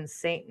German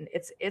Satan,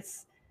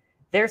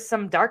 there's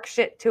some dark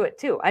shit to it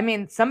too. I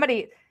mean,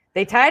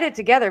 they tied it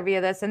together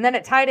via this, and then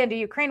it tied into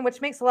Ukraine, which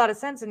makes a lot of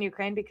sense in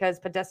Ukraine because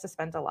Podesta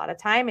spent a lot of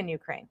time in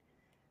Ukraine.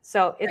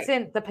 So it's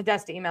in the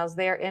Podesta emails.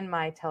 They're in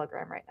my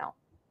Telegram right now.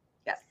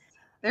 Yes,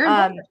 they're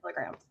in both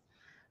Telegrams.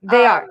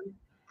 They are.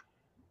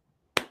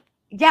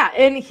 Yeah,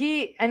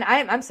 and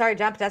I'm sorry,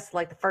 John Podesta,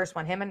 like the first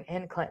one, him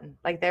and Clinton,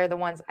 like they're the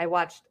ones I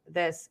watched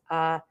this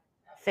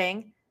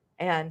thing,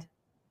 and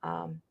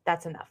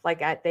that's enough.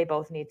 Like they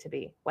both need to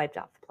be wiped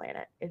off the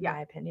planet, in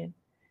my opinion.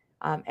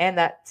 And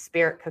that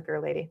spirit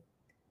cooker lady.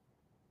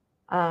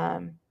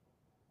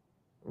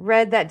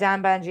 Read that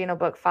Dan Bongino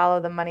book, Follow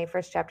the Money.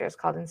 First chapter is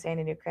called Insane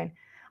in Ukraine.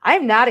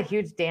 I'm not a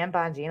huge Dan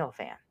Bongino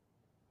fan.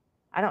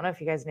 I don't know if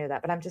you guys knew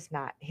that, but I'm just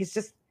not. He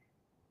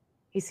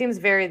seems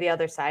very the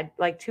other side,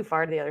 like too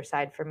far to the other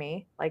side for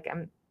me. Like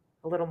I'm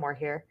a little more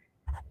here.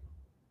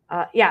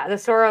 The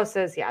Soros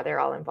says, they're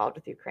all involved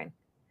with Ukraine.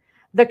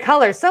 The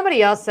colors,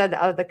 somebody else said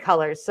the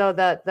colors. So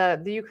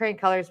the Ukraine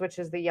colors, which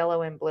is the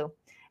yellow and blue.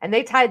 And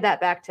they tied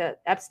that back to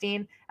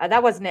Epstein.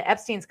 That wasn't it.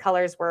 Epstein's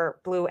colors were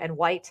blue and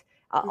white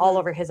all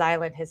over his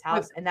island, his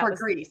house. And that was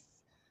Greece.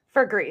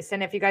 For Greece.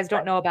 And if you guys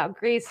don't know about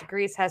Greece,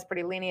 Greece has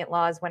pretty lenient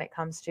laws when it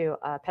comes to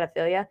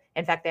pedophilia.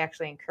 In fact, they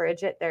actually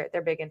encourage it.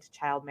 They're big into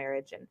child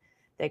marriage, and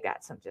they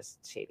got some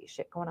just shady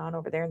shit going on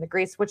over there in the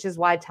Greece, which is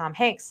why Tom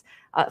Hanks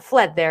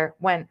fled there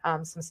when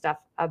some stuff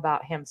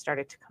about him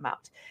started to come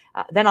out.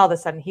 Then all of a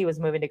sudden he was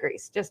moving to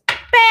Greece. Just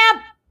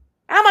bam!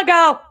 I'm gonna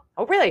go.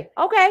 Oh, really?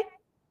 Okay.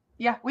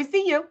 Yeah, we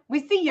see you.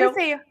 We see you.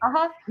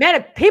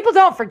 Man, people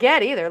don't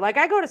forget either. Like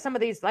I go to some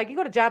of these, like you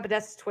go to John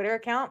Podesta's Twitter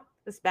account,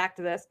 back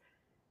to this.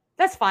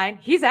 That's fine.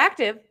 He's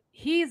active.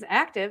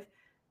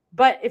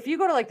 But if you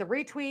go to like the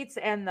retweets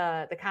and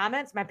the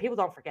comments, man, people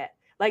don't forget.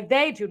 Like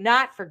they do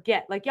not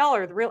forget. Like y'all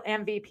are the real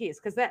MVPs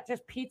because that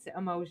just pizza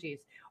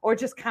emojis or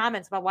just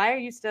comments about why are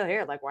you still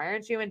here? Like, why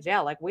aren't you in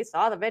jail? Like we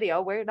saw the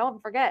video where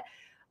don't forget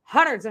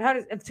hundreds and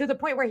hundreds, and to the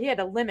point where he had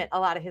to limit a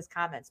lot of his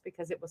comments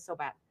because it was so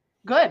bad.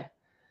 Good.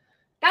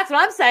 That's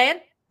what I'm saying.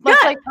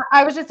 Like,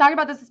 I was just talking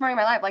about this morning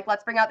in my life. Like,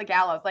 let's bring out the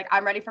gallows. Like,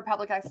 I'm ready for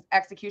public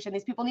execution.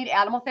 These people need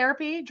animal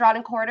therapy, drawn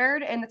and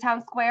quartered in the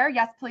town square.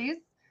 Yes, please.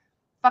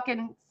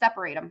 Fucking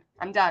separate them.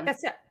 I'm done.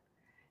 That's it.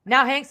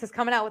 Now Hanks is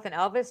coming out with an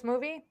Elvis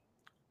movie.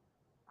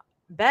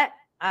 Bet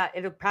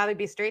it'll probably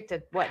be straight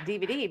to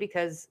DVD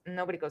because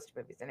nobody goes to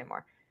movies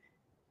anymore.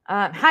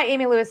 Hi,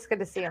 Amy Lewis. Good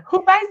to see you.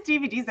 Who buys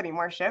DVDs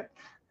anymore, Ship?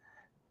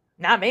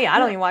 Not me. I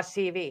don't even watch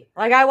TV.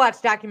 Like I watch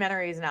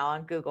documentaries now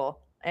on Google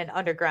and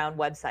underground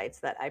websites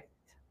that I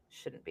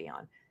shouldn't be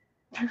on.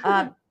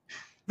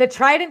 The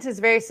Trident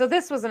is so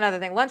this was another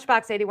thing.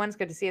 Lunchbox 81 is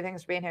good to see you.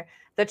 Thanks for being here.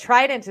 The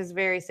Trident is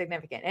very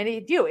significant. And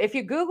if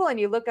you Google and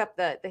you look up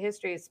the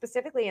history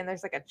specifically, and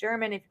there's like a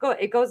German,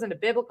 it goes into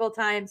biblical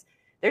times.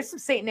 There's some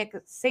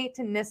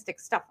satanistic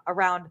stuff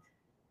around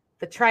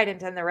the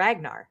Trident and the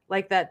Ragnar,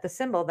 like the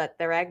symbol that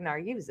the Ragnar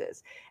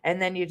uses.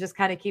 And then you just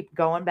kind of keep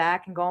going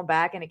back,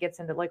 and it gets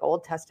into like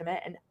Old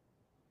Testament. And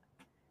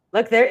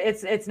look, there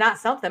it's not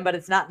something, but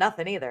it's not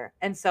nothing either.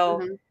 And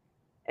so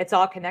it's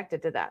all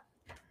connected to that.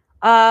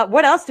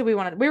 What else do we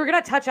want to? We were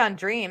going to touch on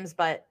dreams,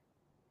 but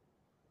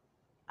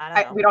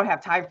I don't know. We don't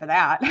have time for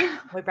that.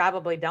 We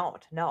probably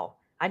don't. No,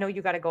 I know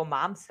you got to go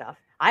mom stuff.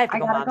 I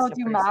gotta go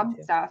do mom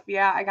stuff.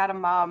 Yeah, I got a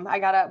mom. We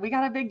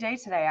got a big day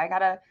today. I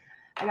gotta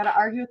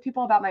argue with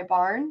people about my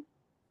barn.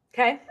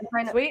 Okay.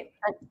 Sweet.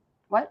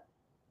 What?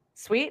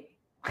 Sweet.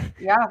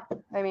 Yeah.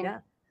 I mean,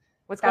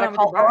 what's going on with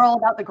call Earl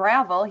about the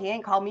gravel. He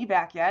ain't called me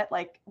back yet.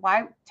 Like,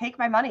 why take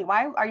my money?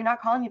 Why are you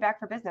not calling me back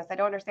for business? I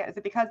don't understand. Is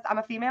it because I'm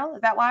a female?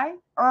 Is that why,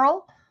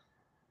 Earl?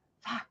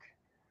 Fuck.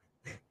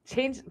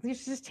 You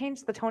should just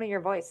change the tone of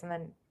your voice, and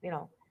then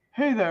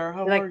Hey there,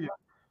 how are you?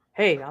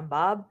 Hey, I'm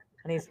Bob.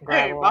 I need some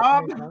gravel. Hey,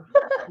 Bob.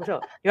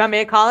 You want me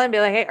to call in and be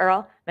like, hey,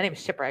 Earl, my name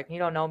is Shipwreck. You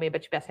don't know me,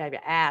 but you best have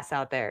your ass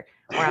out there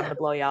or I'm going to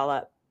blow y'all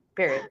up.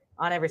 Period.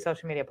 On every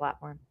social media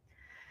platform.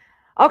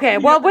 Okay,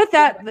 well, with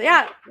that,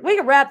 yeah, we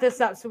can wrap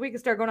this up so we can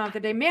start going on with the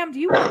day. Ma'am, do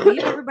you want to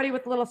leave everybody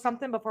with a little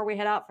something before we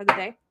head out for the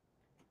day?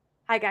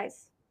 Hi,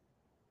 guys.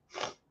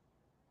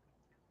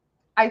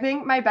 I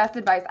think my best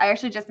advice, I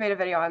actually just made a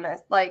video on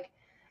this. Like,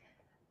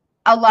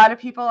 a lot of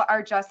people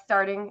are just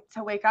starting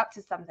to wake up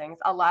to some things.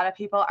 A lot of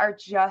people are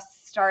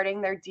just starting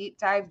their deep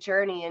dive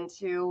journey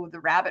into the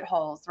rabbit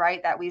holes,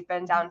 right, that we've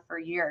been down for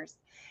years.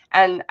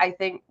 And I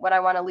think what I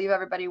want to leave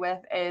everybody with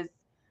is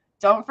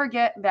don't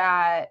forget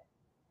that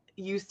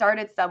you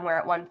started somewhere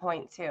at one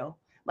point too.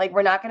 Like,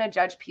 we're not going to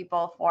judge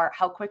people for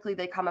how quickly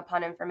they come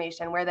upon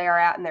information, where they are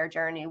at in their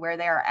journey, where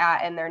they are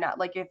at, and they're not.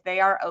 Like, if they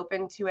are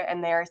open to it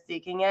and they are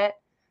seeking it,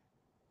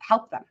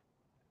 help them.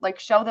 Like,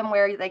 show them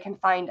where they can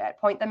find it,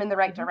 point them in the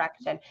right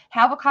direction,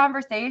 have a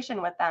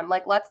conversation with them.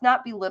 Like, let's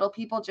not belittle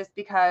people just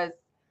because,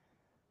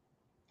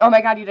 oh my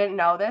God, you didn't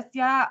know this?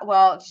 Yeah.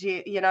 Well,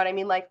 gee, you know what I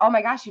mean? Like, oh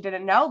my gosh, you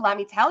didn't know? Let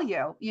me tell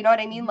you. You know what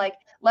I mean? Like,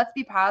 let's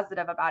be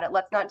positive about it.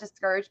 Let's not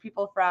discourage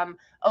people from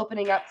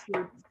opening up to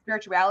the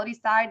spirituality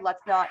side.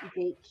 Let's not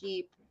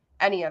gatekeep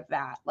any of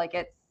that. Like,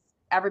 it's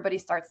everybody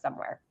starts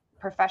somewhere.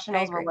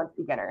 Professionals were once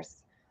beginners.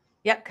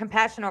 Yep.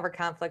 Compassion over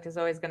conflict is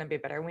always going to be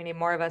better. We need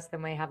more of us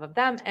than we have of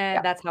them.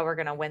 And that's how we're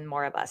going to win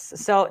more of us.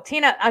 So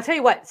Tina, I'll tell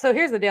you what. So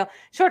here's the deal.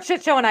 Short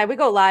Shit Show and I, we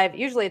go live.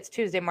 Usually it's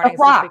Tuesday mornings.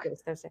 This week it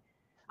was Thursday.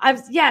 I'm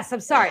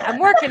sorry. I'm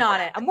working on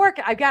it.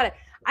 I got it.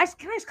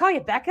 Can I just call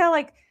you Becca?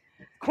 Like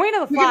Queen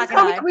of the Flock. You can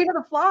call me Queen of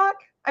the Flock.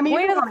 I mean,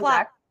 Queen of the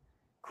Flock.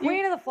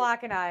 Queen of the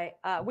Flock and I,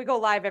 we go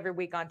live every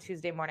week on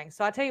Tuesday morning.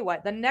 So I'll tell you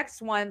what, the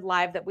next one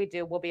live that we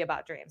do will be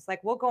about dreams.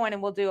 Like, we'll go in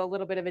and we'll do a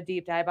little bit of a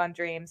deep dive on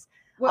dreams.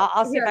 Well,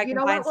 I'll see if I can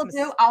find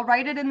some. I'll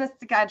write it in the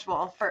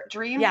schedule for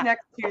dreams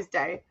next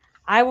Tuesday.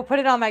 I will put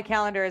it on my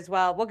calendar as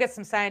well. We'll get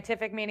some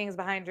scientific meanings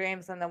behind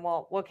dreams, and then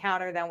we'll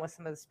counter them with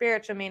some of the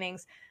spiritual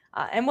meanings.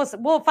 And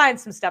we'll find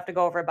some stuff to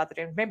go over about the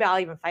dreams. Maybe I'll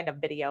even find a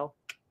video.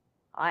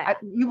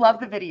 You love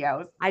the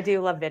videos. I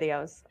do love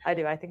videos. I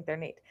do. I think they're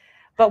neat.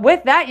 But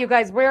with that, you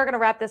guys, we're going to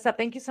wrap this up.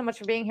 Thank you so much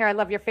for being here. I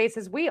love your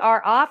faces. We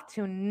are off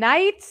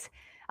tonight.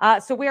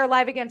 So we are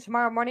live again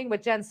tomorrow morning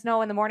with Jen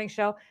Snow in the morning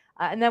show.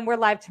 And then we're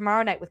live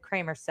tomorrow night with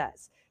Kramer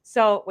Says.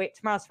 So wait,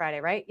 tomorrow's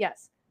Friday, right?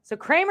 Yes. So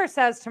Kramer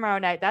Says tomorrow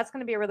night. That's going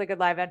to be a really good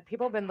live event.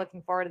 People have been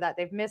looking forward to that.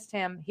 They've missed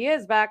him. He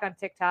is back on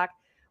TikTok.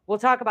 We'll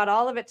talk about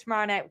all of it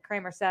tomorrow night with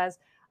Kramer Says.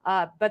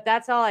 But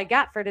that's all I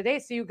got for today.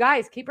 So you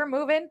guys keep her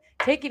moving.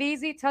 Take it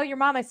easy. Tell your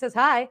mom I says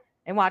hi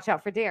and watch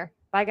out for deer.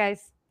 Bye,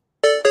 guys.